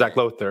to bring up Zach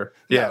Lothar.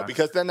 Yeah, no,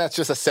 because then that's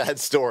just a sad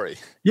story.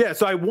 Yeah,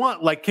 so I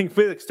want King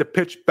Felix to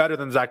pitch better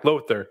than Zach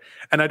Lothar,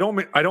 and I don't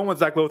want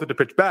Zach Lothar to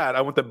pitch bad.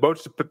 I want them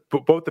both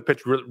to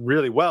pitch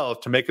really well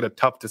to make it a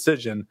tough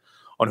decision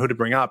on who to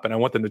bring up, and I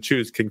want them to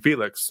choose King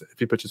Felix if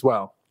he pitches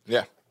well.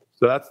 Yeah.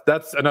 So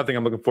that's another thing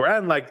I'm looking for.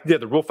 And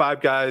the Rule 5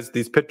 guys,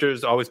 these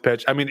pitchers always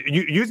pitch. I mean,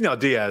 Yusniel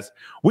Diaz,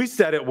 we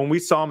said it when we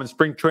saw him in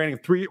spring training.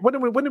 When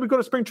did we go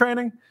to spring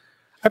training?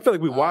 I feel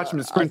like we watched him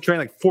in spring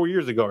training 4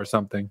 years ago or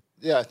something.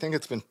 Yeah, I think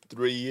it's been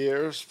 4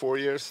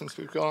 years since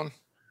we've gone.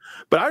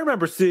 But I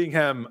remember seeing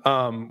him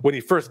when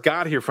he first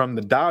got here from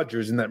the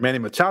Dodgers in that Manny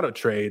Machado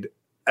trade.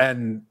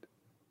 And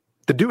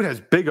the dude has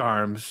big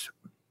arms,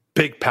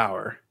 big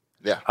power.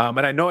 Yeah.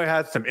 And I know he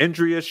had some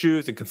injury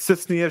issues and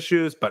consistency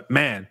issues, but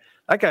man,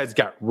 that guy's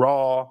got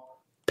raw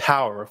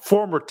power.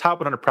 Former top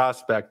 100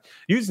 prospect.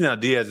 Yusniel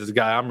Diaz is a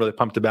guy I'm really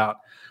pumped about.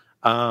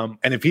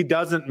 And if he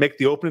doesn't make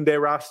the opening day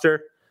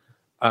roster,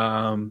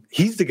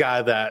 he's the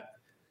guy that,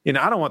 I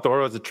don't want the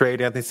Orioles to trade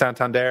Anthony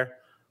Santander,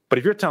 but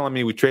if you're telling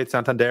me we trade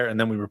Santander and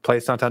then we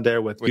replace Santander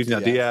with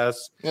Yusniel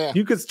Diaz,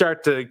 you could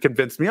start to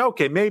convince me,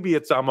 okay, maybe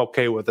I'm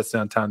okay with the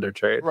Santander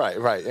trade.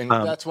 Right. And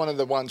that's one of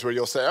the ones where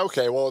you'll say,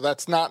 okay, well,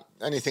 that's not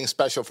anything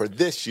special for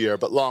this year,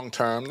 but long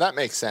term, that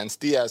makes sense.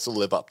 Diaz will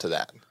live up to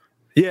that.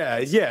 Yeah.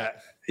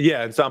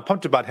 And so I'm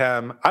pumped about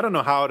him. I don't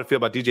know how to feel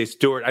about DJ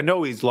Stewart. I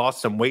know he's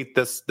lost some weight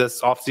this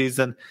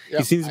offseason.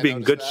 He seems to be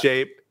in good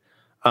shape.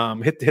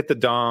 Hit the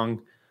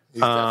dong.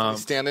 He's definitely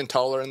standing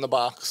taller in the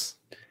box.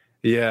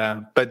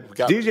 Yeah, but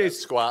DJ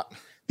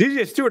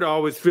Stewart, I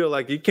always feel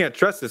like you can't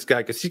trust this guy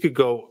because he could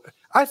go.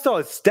 I saw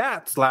his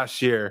stats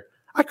last year.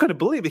 I couldn't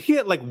believe it. He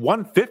had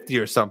 150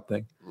 or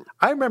something.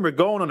 I remember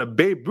going on a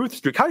Babe Ruth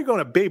streak. How are you going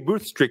on a Babe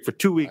Ruth streak for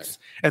 2 weeks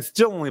and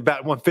still only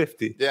bat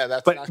 150? Yeah,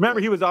 that's. But remember,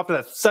 he was off to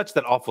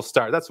that awful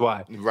start. That's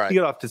why. Right. He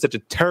got off to such a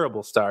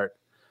terrible start.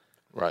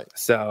 Right.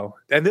 So,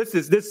 and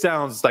this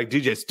sounds like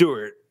DJ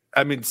Stewart.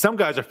 I mean, some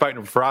guys are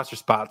fighting for roster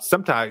spots.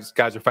 Sometimes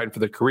guys are fighting for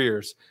their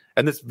careers.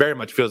 And this very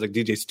much feels like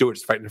DJ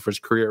Stewart's fighting for his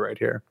career right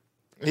here.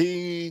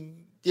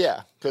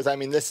 Because,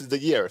 this is the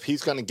year. If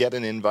he's going to get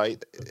an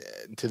invite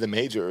to the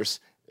majors,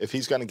 if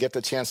he's going to get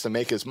the chance to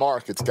make his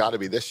mark, it's got to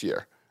be this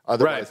year.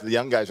 Otherwise, the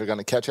young guys are going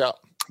to catch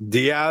up.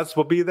 Diaz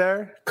will be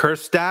there.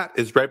 Kjerstad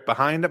is right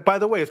behind it. By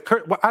the way,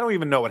 I don't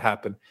even know what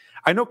happened.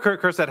 I know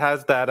Kjerstad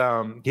has that.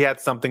 He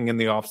had something in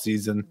the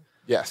offseason.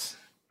 Yes.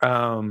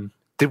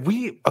 Did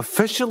we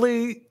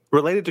officially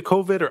related to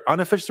COVID or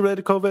unofficially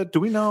related to COVID? Do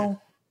we know?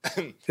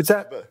 Is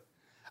that?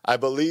 I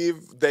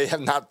believe they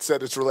have not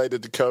said it's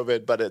related to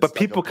COVID, but it's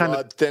people like a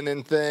blood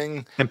thinning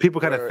thing. And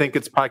people kind of think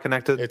it's probably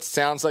connected. It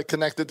sounds like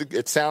connected.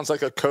 It sounds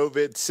like a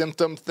COVID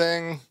symptom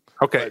thing.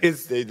 Okay,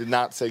 they did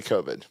not say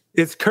COVID.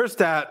 Is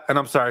Kjerstad, and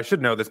I'm sorry, I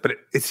should know this, but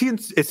is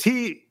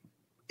he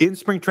in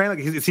spring training?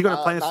 Like, is he going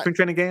to play in spring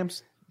training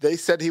games? They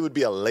said he would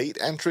be a late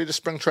entry to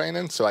spring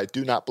training, so I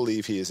do not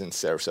believe he is in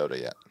Sarasota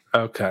yet.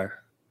 Okay.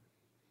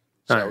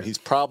 So he's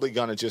probably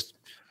going to just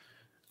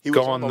he was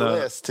on the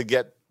list to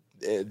get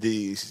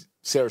the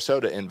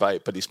Sarasota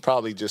invite, but he's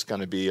probably just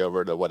going to be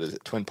over to, what is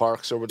it, Twin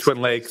Parks or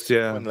Twin Lakes,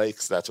 yeah. Twin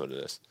Lakes, that's what it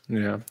is.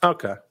 Yeah.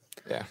 Okay.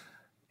 Yeah.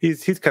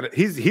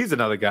 He's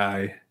another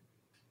guy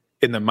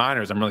in the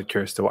minors I'm really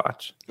curious to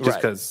watch.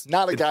 Just because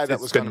not a guy that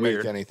was going to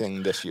make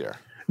anything this year.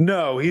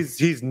 No,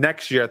 he's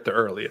next year at the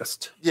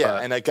earliest.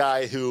 Yeah, and a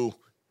guy who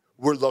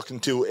we're looking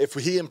to, if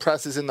he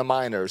impresses in the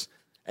minors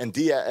and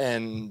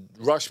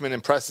Rushman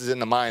impresses in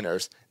the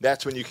minors,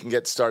 that's when you can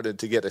get started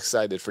to get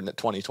excited for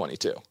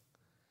 2022.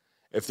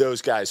 If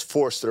those guys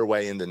force their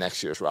way into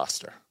next year's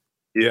roster.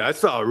 Yeah, I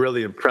saw a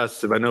really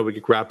impressive, I know we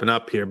keep wrapping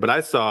up here, but I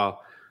saw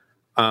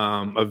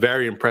a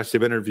very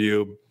impressive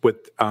interview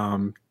with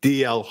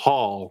DL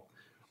Hall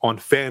on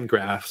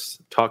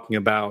Fangraphs talking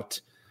about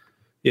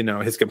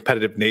his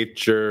competitive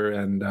nature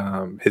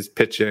and his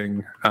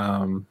pitching.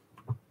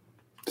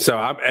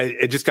 So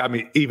it just got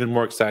me even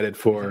more excited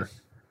for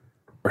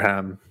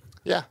him.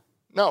 Yeah.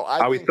 No,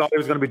 we thought he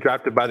was going to be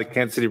drafted by the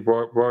Kansas City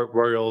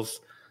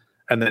Royals,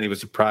 and then he was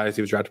surprised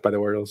he was drafted by the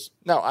Orioles.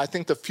 No, I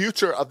think the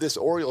future of this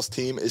Orioles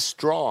team is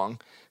strong.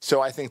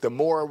 So I think the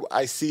more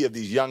I see of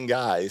these young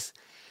guys,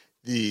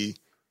 the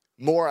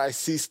more I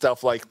see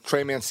stuff like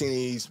Trey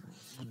Mancini's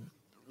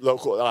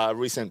local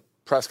recent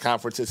press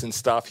conferences and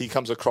stuff, he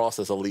comes across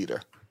as a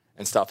leader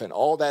and stuff. And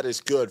all that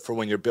is good for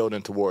when you're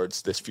building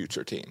towards this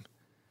future team.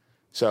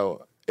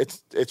 So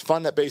it's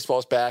fun that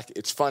baseball's back.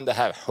 It's fun to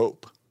have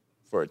hope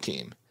for a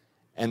team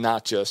and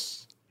not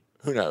just,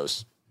 who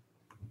knows.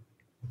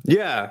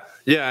 Yeah.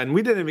 And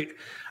we didn't even,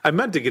 I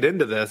meant to get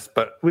into this,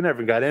 but we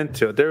never got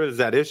into it. There was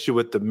that issue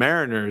with the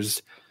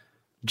Mariners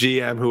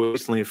GM who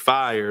was recently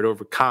fired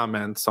over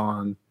comments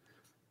on,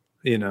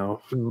 a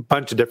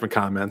bunch of different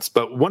comments.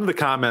 But one of the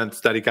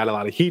comments that he got a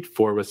lot of heat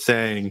for was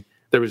saying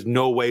there was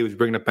no way he was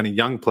bringing up any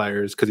young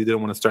players because he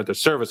didn't want to start their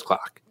service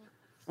clock.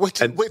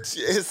 Which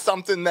is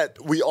something that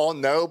we all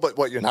know, but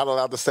what, you're not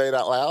allowed to say it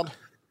out loud?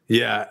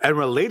 Yeah, and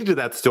related to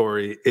that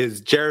story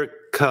is Jarred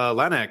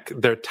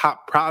Kelenic, their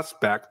top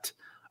prospect.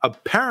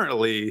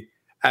 Apparently,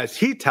 as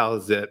he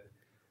tells it,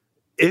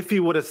 if he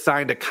would have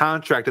signed a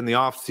contract in the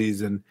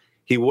offseason,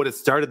 he would have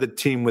started the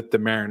team with the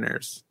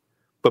Mariners.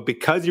 But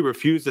because he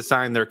refused to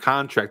sign their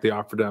contract they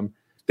offered him,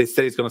 they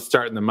said he's going to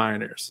start in the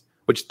minors,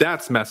 which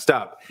that's messed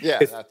up. Yeah,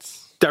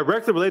 that's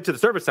directly related to the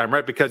service time,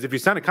 right? Because if you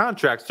sign a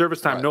contract, service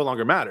time no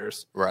longer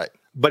matters. Right.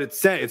 But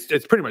it's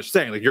pretty much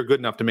saying, like, you're good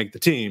enough to make the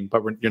team,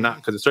 but you're not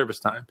because of service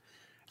time.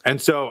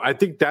 And so I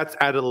think that's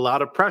added a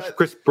lot of pressure.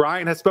 Chris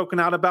Bryant has spoken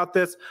out about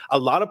this. A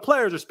lot of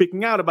players are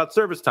speaking out about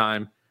service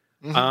time.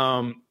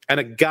 Mm-hmm. And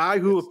a guy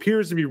who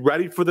appears to be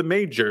ready for the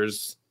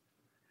majors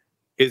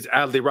is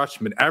Adley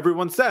Rutschman.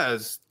 Everyone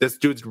says this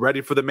dude's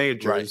ready for the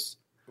majors.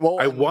 Right. Well,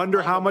 I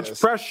wonder how much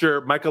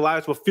pressure Mike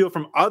Elias will feel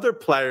from other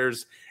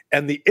players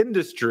and the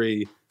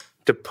industry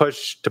to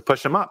push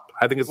him up.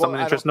 I think it's something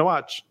interesting to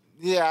watch.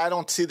 Yeah, I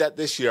don't see that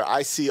this year.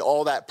 I see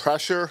all that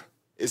pressure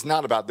is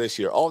not about this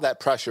year. All that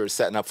pressure is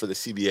setting up for the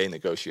CBA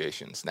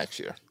negotiations next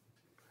year.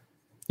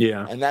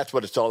 Yeah. And that's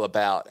what it's all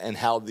about, and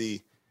how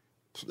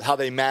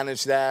they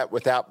manage that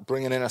without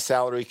bringing in a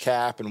salary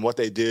cap and what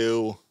they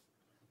do.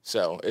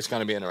 So it's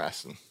going to be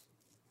interesting.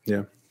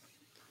 Yeah.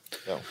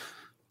 So,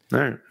 all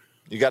right.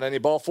 You got any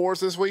ball fours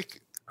this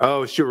week?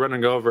 Oh, shoot,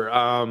 running over.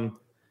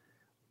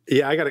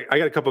 Yeah, I got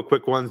a couple of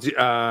quick ones.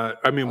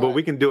 But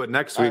we can do it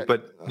next week.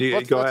 But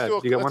go ahead.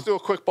 Let's do a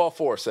quick ball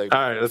four segment.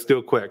 All right, let's do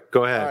it quick.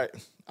 Go ahead.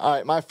 All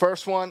right. My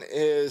first one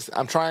is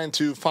I'm trying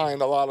to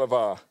find a lot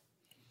of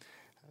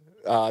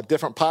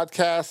different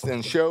podcasts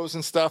and shows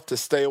and stuff to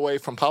stay away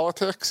from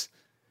politics.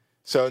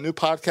 So a new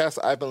podcast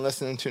I've been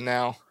listening to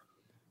now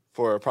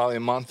for probably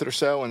a month or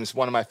so, and it's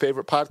one of my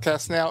favorite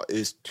podcasts now,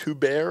 is Two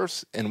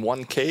Bears in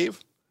One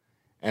Cave.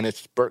 And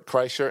it's Bert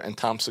Kreischer and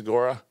Tom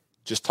Segura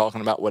just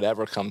talking about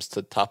whatever comes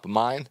to the top of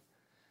mind.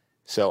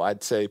 So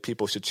I'd say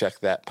people should check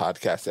that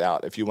podcast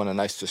out if you want a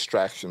nice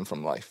distraction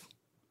from life.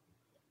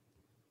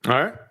 All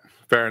right.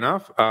 Fair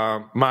enough.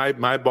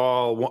 My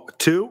ball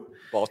two.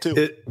 Ball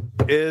two.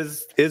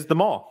 Is the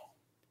mall.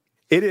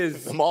 It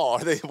is the mall.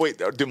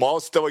 Do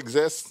malls still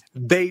exist?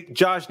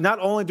 Josh, not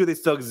only do they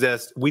still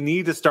exist, we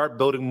need to start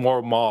building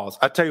more malls.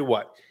 I tell you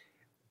what,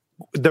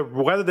 the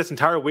weather this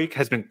entire week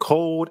has been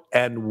cold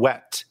and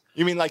wet.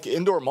 You mean like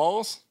indoor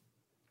malls?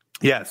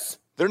 Yes.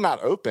 They're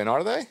not open,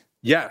 are they?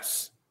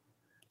 Yes.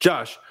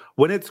 Josh,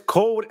 when it's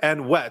cold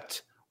and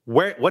wet,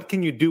 what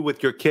can you do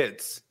with your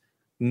kids?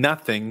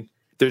 Nothing.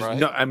 There's Right.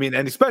 no, I mean,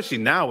 and especially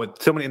now with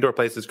so many indoor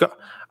places.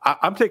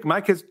 I'm taking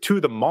my kids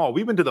to the mall.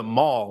 We've been to the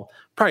mall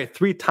probably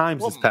 3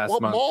 times this past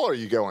What month. mall are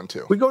you going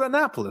to? We go to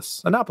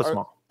Annapolis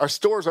Mall. Are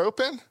stores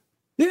open?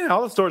 Yeah,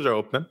 all the stores are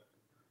open.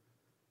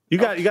 You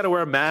got to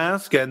wear a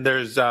mask, and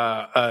there's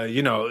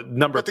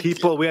number of the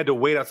people. We had to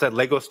wait outside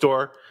Lego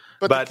store,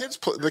 But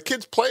the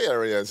kids play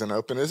area isn't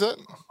open, is it?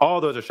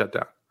 all those are shut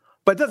down.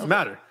 But it doesn't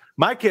matter.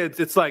 My kids,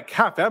 it's like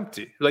half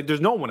empty. Like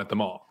there's no one at the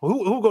mall.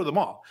 Who go to the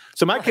mall?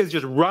 So my kids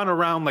just run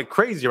around like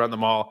crazy around the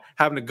mall,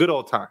 having a good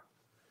old time.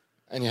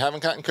 And you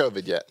haven't gotten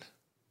COVID yet?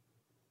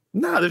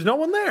 No, there's no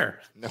one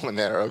there. No one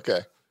there.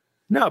 Okay.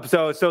 No,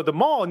 so the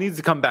mall needs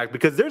to come back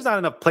because there's not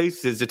enough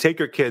places to take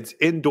your kids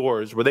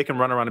indoors where they can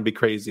run around and be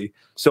crazy.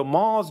 So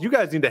malls, you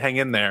guys need to hang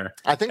in there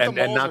I think and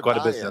the malls not are go out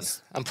of dying.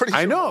 business. I'm pretty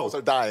sure I know. malls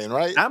are dying,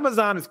 right?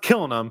 Amazon is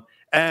killing them,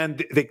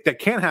 and that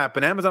can't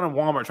happen. Amazon and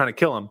Walmart are trying to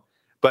kill them,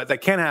 but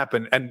that can't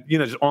happen. And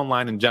just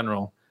online in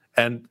general,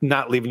 and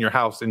not leaving your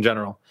house in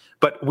general.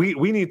 But we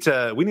need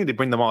to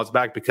bring the malls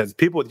back because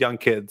people with young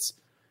kids,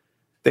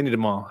 they need a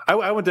mall.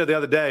 I went there the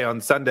other day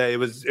on Sunday. It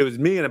was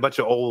me and a bunch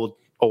of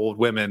old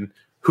women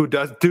who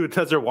does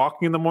their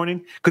walking in the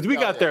morning because we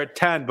got there at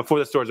 10 before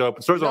the stores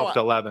open. Stores open up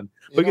to 11.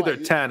 We get there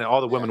at 10, and all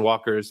the women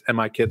walkers and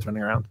my kids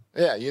running around.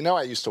 Yeah,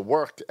 I used to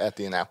work at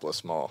the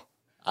Annapolis Mall.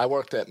 I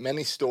worked at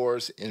many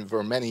stores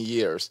for many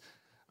years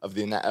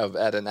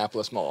at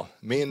Annapolis Mall.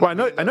 I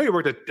know you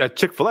worked at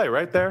Chick-fil-A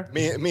right there.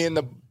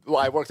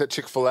 I worked at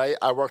Chick-fil-A.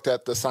 I worked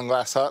at the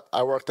Sunglass Hut.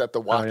 I worked at the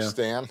watch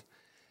stand.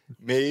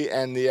 Me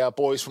and the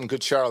boys from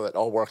Good Charlotte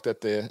all worked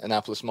at the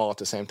Annapolis Mall at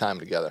the same time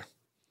together.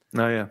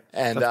 Oh yeah,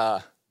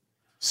 and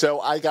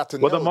so I got to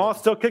know. Well, the mall's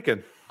still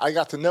kicking. I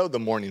got to know the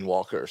morning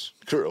walkers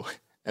crew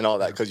and all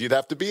that because you'd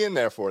have to be in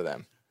there for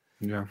them.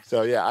 Yeah.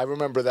 So yeah, I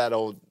remember that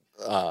old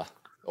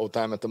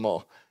time at the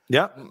mall.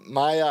 Yeah.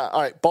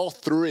 All right, ball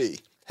 3.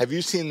 Have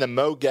you seen the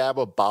Mo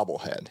Gabba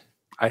bobblehead?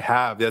 I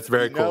have. That's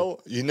very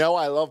cool.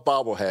 I love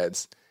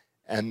bobbleheads,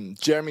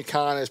 and Jeremy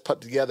Kahn has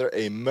put together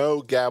a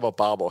Mo Gabba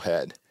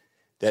bobblehead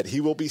that he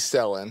will be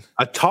selling.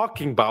 A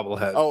talking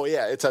bobblehead. Oh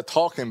yeah, it's a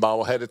talking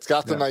bobblehead. It's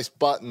got the nice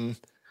button.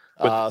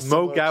 With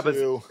Mo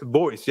Gabba's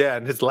voice,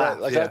 and his laugh.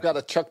 Right, I've got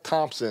a Chuck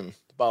Thompson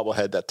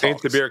bobblehead that talks.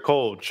 Paints the beer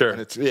cold, sure.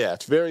 And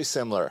it's very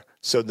similar.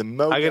 So the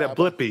Mo I get a Gabba-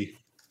 Blippy.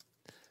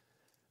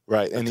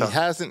 Right, and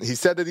he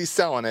said that he's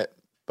selling it,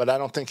 but I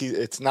don't think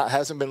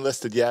hasn't been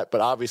listed yet,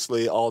 but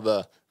obviously all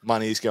the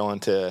money's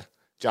going to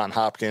John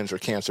Hopkins or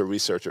cancer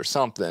research or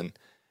something.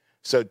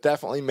 So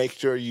definitely make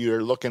sure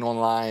you're looking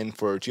online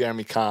for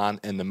Jeremy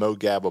Kahn and the Mo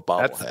Gabba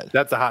bobblehead.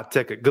 That's a hot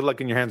ticket. Good luck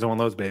getting your hands on one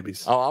of those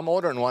babies. Oh, I'm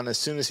ordering one as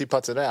soon as he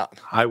puts it out.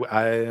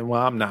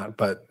 I'm not,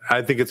 but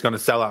I think it's going to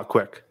sell out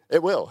quick.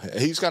 It will.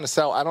 He's going to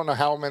sell. I don't know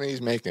how many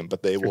he's making,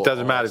 but they will. It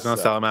doesn't matter. He's going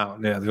to sell them out.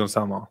 Yeah, he's going to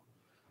sell them all.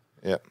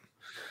 Yep.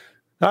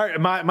 All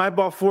right, my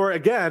ball 4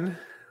 again.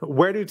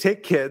 Where do you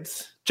take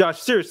kids? Josh,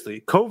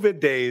 seriously, COVID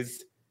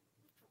days,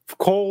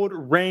 cold,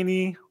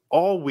 rainy,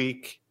 all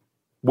week.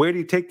 Where do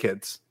you take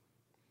kids?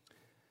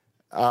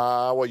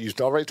 Well, you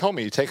already told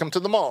me. You take them to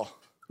the mall.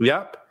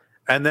 Yep.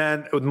 And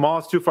then the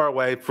mall's too far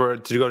away to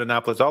go to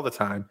Annapolis all the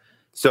time.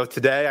 So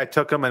today I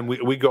took them, and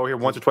we go here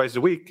once or twice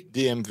a week.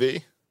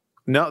 DMV?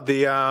 No,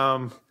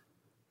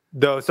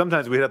 though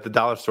sometimes we hit up the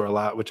dollar store a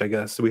lot, which I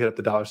guess we hit up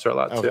the dollar store a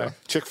lot too.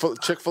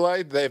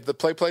 Chick-fil-A, they have the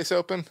play place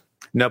open?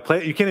 No,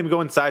 you can't even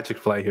go inside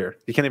Chick-fil-A here.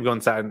 You can't even go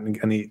inside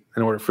and eat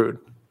and order food.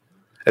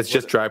 It's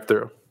just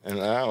drive-through.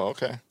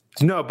 Okay.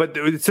 No, but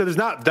so there's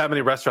not that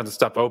many restaurants and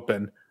stuff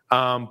open.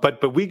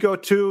 But we go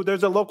to,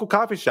 there's a local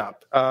coffee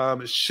shop.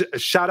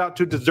 Shout out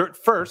to Dessert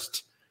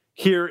First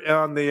here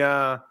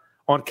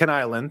on Kent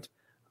Island.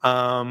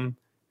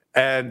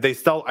 And they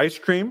sell ice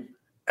cream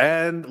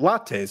and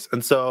lattes.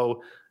 And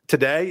so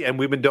today, and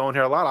we've been doing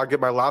here a lot, I'll get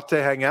my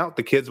latte, hang out.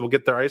 The kids will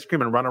get their ice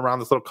cream and run around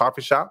this little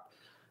coffee shop.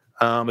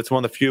 It's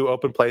one of the few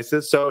open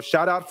places. So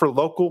shout out for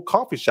local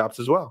coffee shops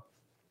as well.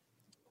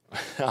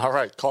 All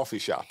right, coffee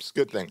shops.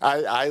 Good thing.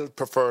 I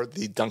prefer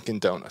the Dunkin'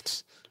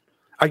 Donuts.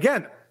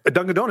 Again,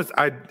 Dunkin' Donuts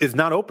is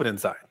not open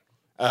inside.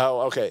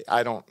 Oh, okay.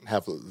 I don't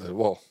have,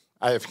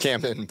 I have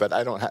Camden, but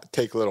I don't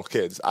take little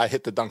kids. I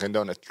hit the Dunkin'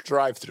 Donuts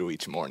drive-through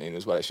each morning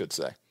is what I should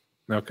say.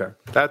 Okay,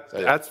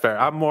 that's fair.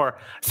 I'm more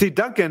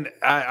Dunkin'.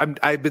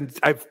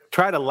 I've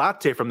tried a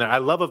latte from there. I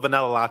love a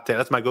vanilla latte.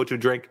 That's my go-to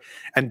drink.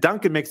 And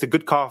Dunkin' makes a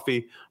good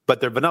coffee,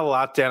 but their vanilla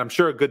latte, and I'm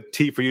sure a good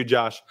tea for you,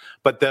 Josh.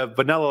 But the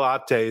vanilla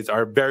lattes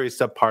are very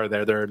subpar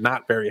there. They're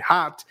not very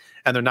hot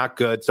and they're not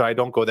good, so I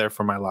don't go there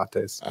for my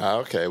lattes.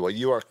 Okay, well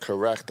you are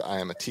correct. I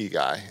am a tea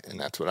guy, and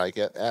that's what I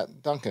get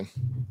at Dunkin'.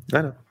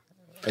 I know.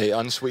 A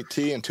unsweet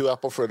tea and 2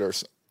 apple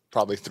fritters,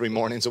 probably 3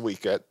 mornings a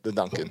week at the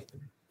Dunkin'.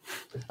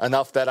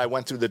 Enough that I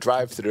went through the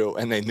drive-through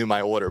and they knew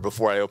my order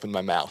before I opened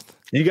my mouth.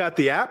 You got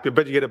the app? I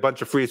bet you get a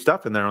bunch of free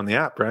stuff in there on the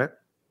app, right?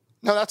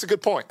 No, that's a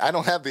good point. I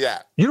don't have the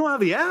app. You don't have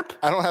the app?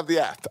 I don't have the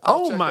app.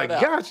 I'll Oh check my that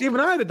out. gosh! Even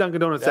I have the Dunkin'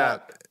 Donuts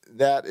app.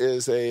 That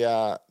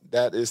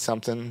is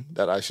something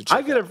that I should check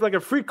I get out. a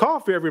free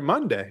coffee every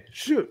Monday.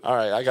 Shoot. All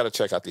right, I got to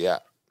check out the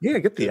app. Yeah,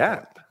 get the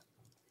app.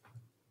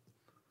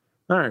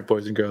 All right,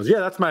 boys and girls. Yeah,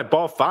 that's my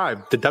Ball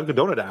 5, the Dunkin'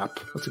 Donut app.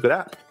 That's a good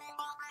app.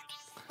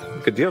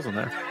 Good deals on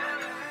there.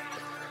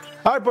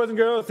 All right, boys and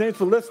girls, thanks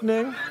for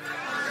listening.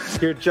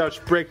 Here, Josh,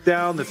 break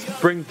down the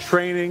spring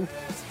training,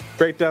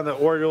 break down the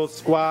Orioles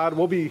squad.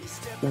 We'll be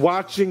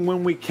watching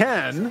when we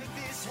can.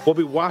 We'll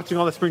be watching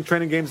all the spring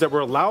training games that we're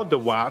allowed to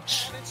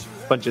watch.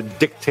 Bunch of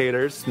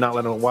dictators, not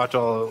letting us watch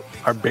all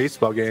our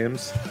baseball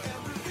games.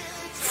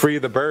 Free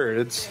the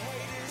birds.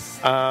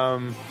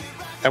 And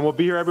we'll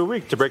be here every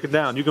week to break it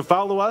down. You can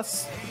follow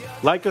us,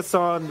 like us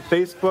on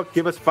Facebook,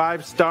 give us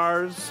 5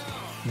 stars,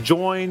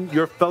 join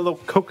your fellow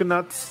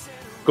coconuts,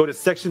 go to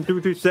Section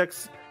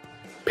 336,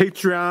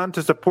 Patreon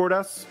to support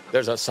us.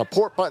 There's a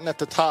support button at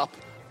the top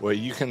where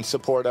you can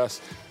support us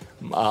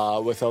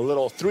with a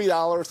little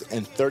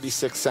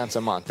 $3.36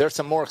 a month. There's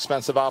some more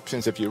expensive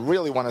options if you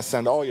really want to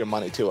send all your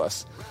money to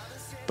us.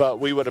 But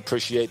we would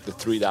appreciate the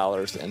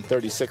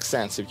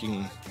 $3.36 if you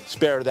can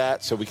spare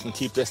that so we can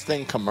keep this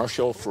thing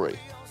commercial free.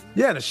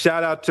 Yeah, and a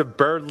shout out to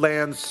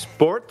Birdland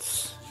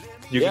Sports.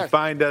 You can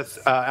find us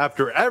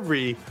after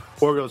every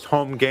Orioles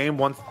home game,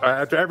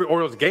 after every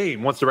Orioles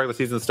game once the regular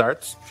season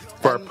starts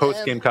for our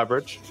post-game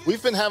coverage.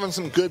 We've been having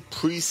some good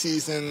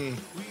preseason,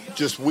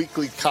 just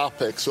weekly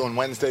topics on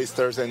Wednesdays,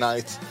 Thursday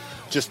nights,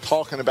 just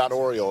talking about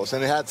Orioles.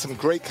 And we had some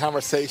great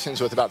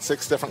conversations with about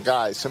 6 different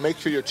guys. So make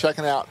sure you're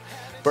checking out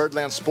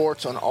Birdland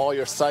Sports on all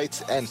your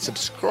sites and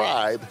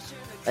subscribe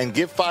and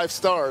give 5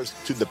 stars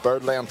to the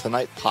Birdland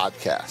Tonight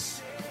podcast.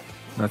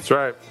 That's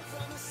right.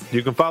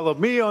 You can follow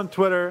me on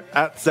Twitter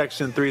at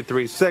Section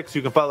 336.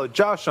 You can follow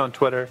Josh on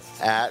Twitter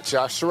at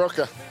Josh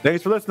Soroka.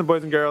 Thanks for listening,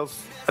 boys and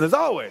girls. And as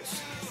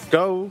always,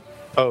 go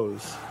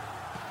O's.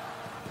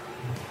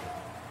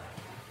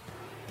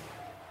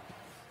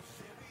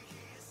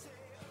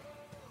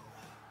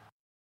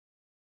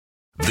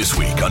 This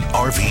week on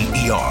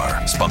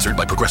RVER, sponsored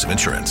by Progressive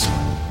Insurance.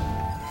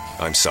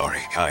 I'm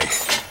sorry, I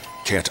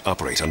can't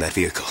operate on that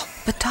vehicle.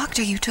 But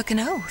doctor, you took an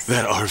oath.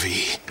 That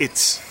RV,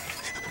 it's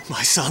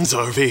my son's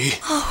RV.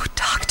 Oh,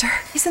 doctor,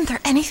 isn't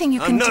there anything you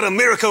can do? I'm not a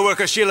miracle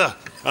worker, Sheila.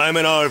 I'm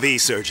an RV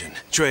surgeon,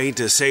 trained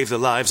to save the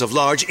lives of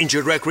large,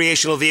 injured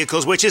recreational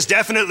vehicles, which is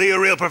definitely a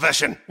real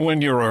profession.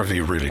 When your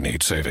RV really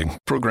needs saving,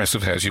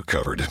 Progressive has you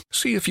covered.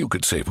 See if you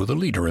could save with a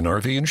leader in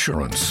RV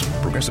insurance.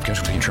 Progressive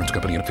Casualty Insurance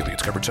Company and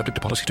Affiliates, covered subject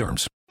to policy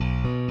terms.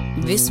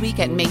 This week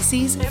at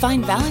Macy's,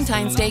 find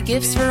Valentine's Day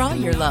gifts for all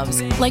your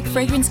loves, like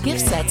fragrance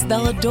gift sets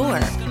they'll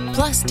adore.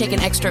 Plus, take an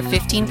extra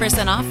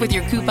 15% off with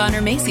your coupon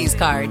or Macy's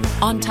card,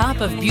 on top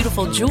of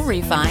beautiful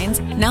jewelry finds,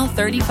 now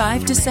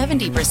 35 to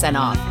 70%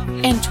 off,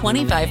 and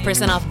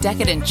 25% off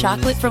decadent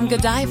chocolate from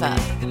Godiva.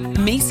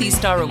 Macy's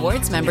Star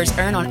Rewards members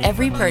earn on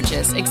every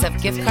purchase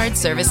except gift card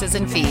services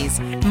and fees.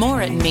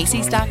 More at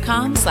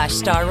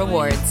Macys.com/Star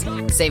Rewards.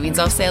 Savings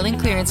off sale and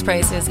clearance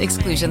prices.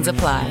 Exclusions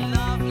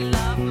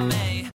apply.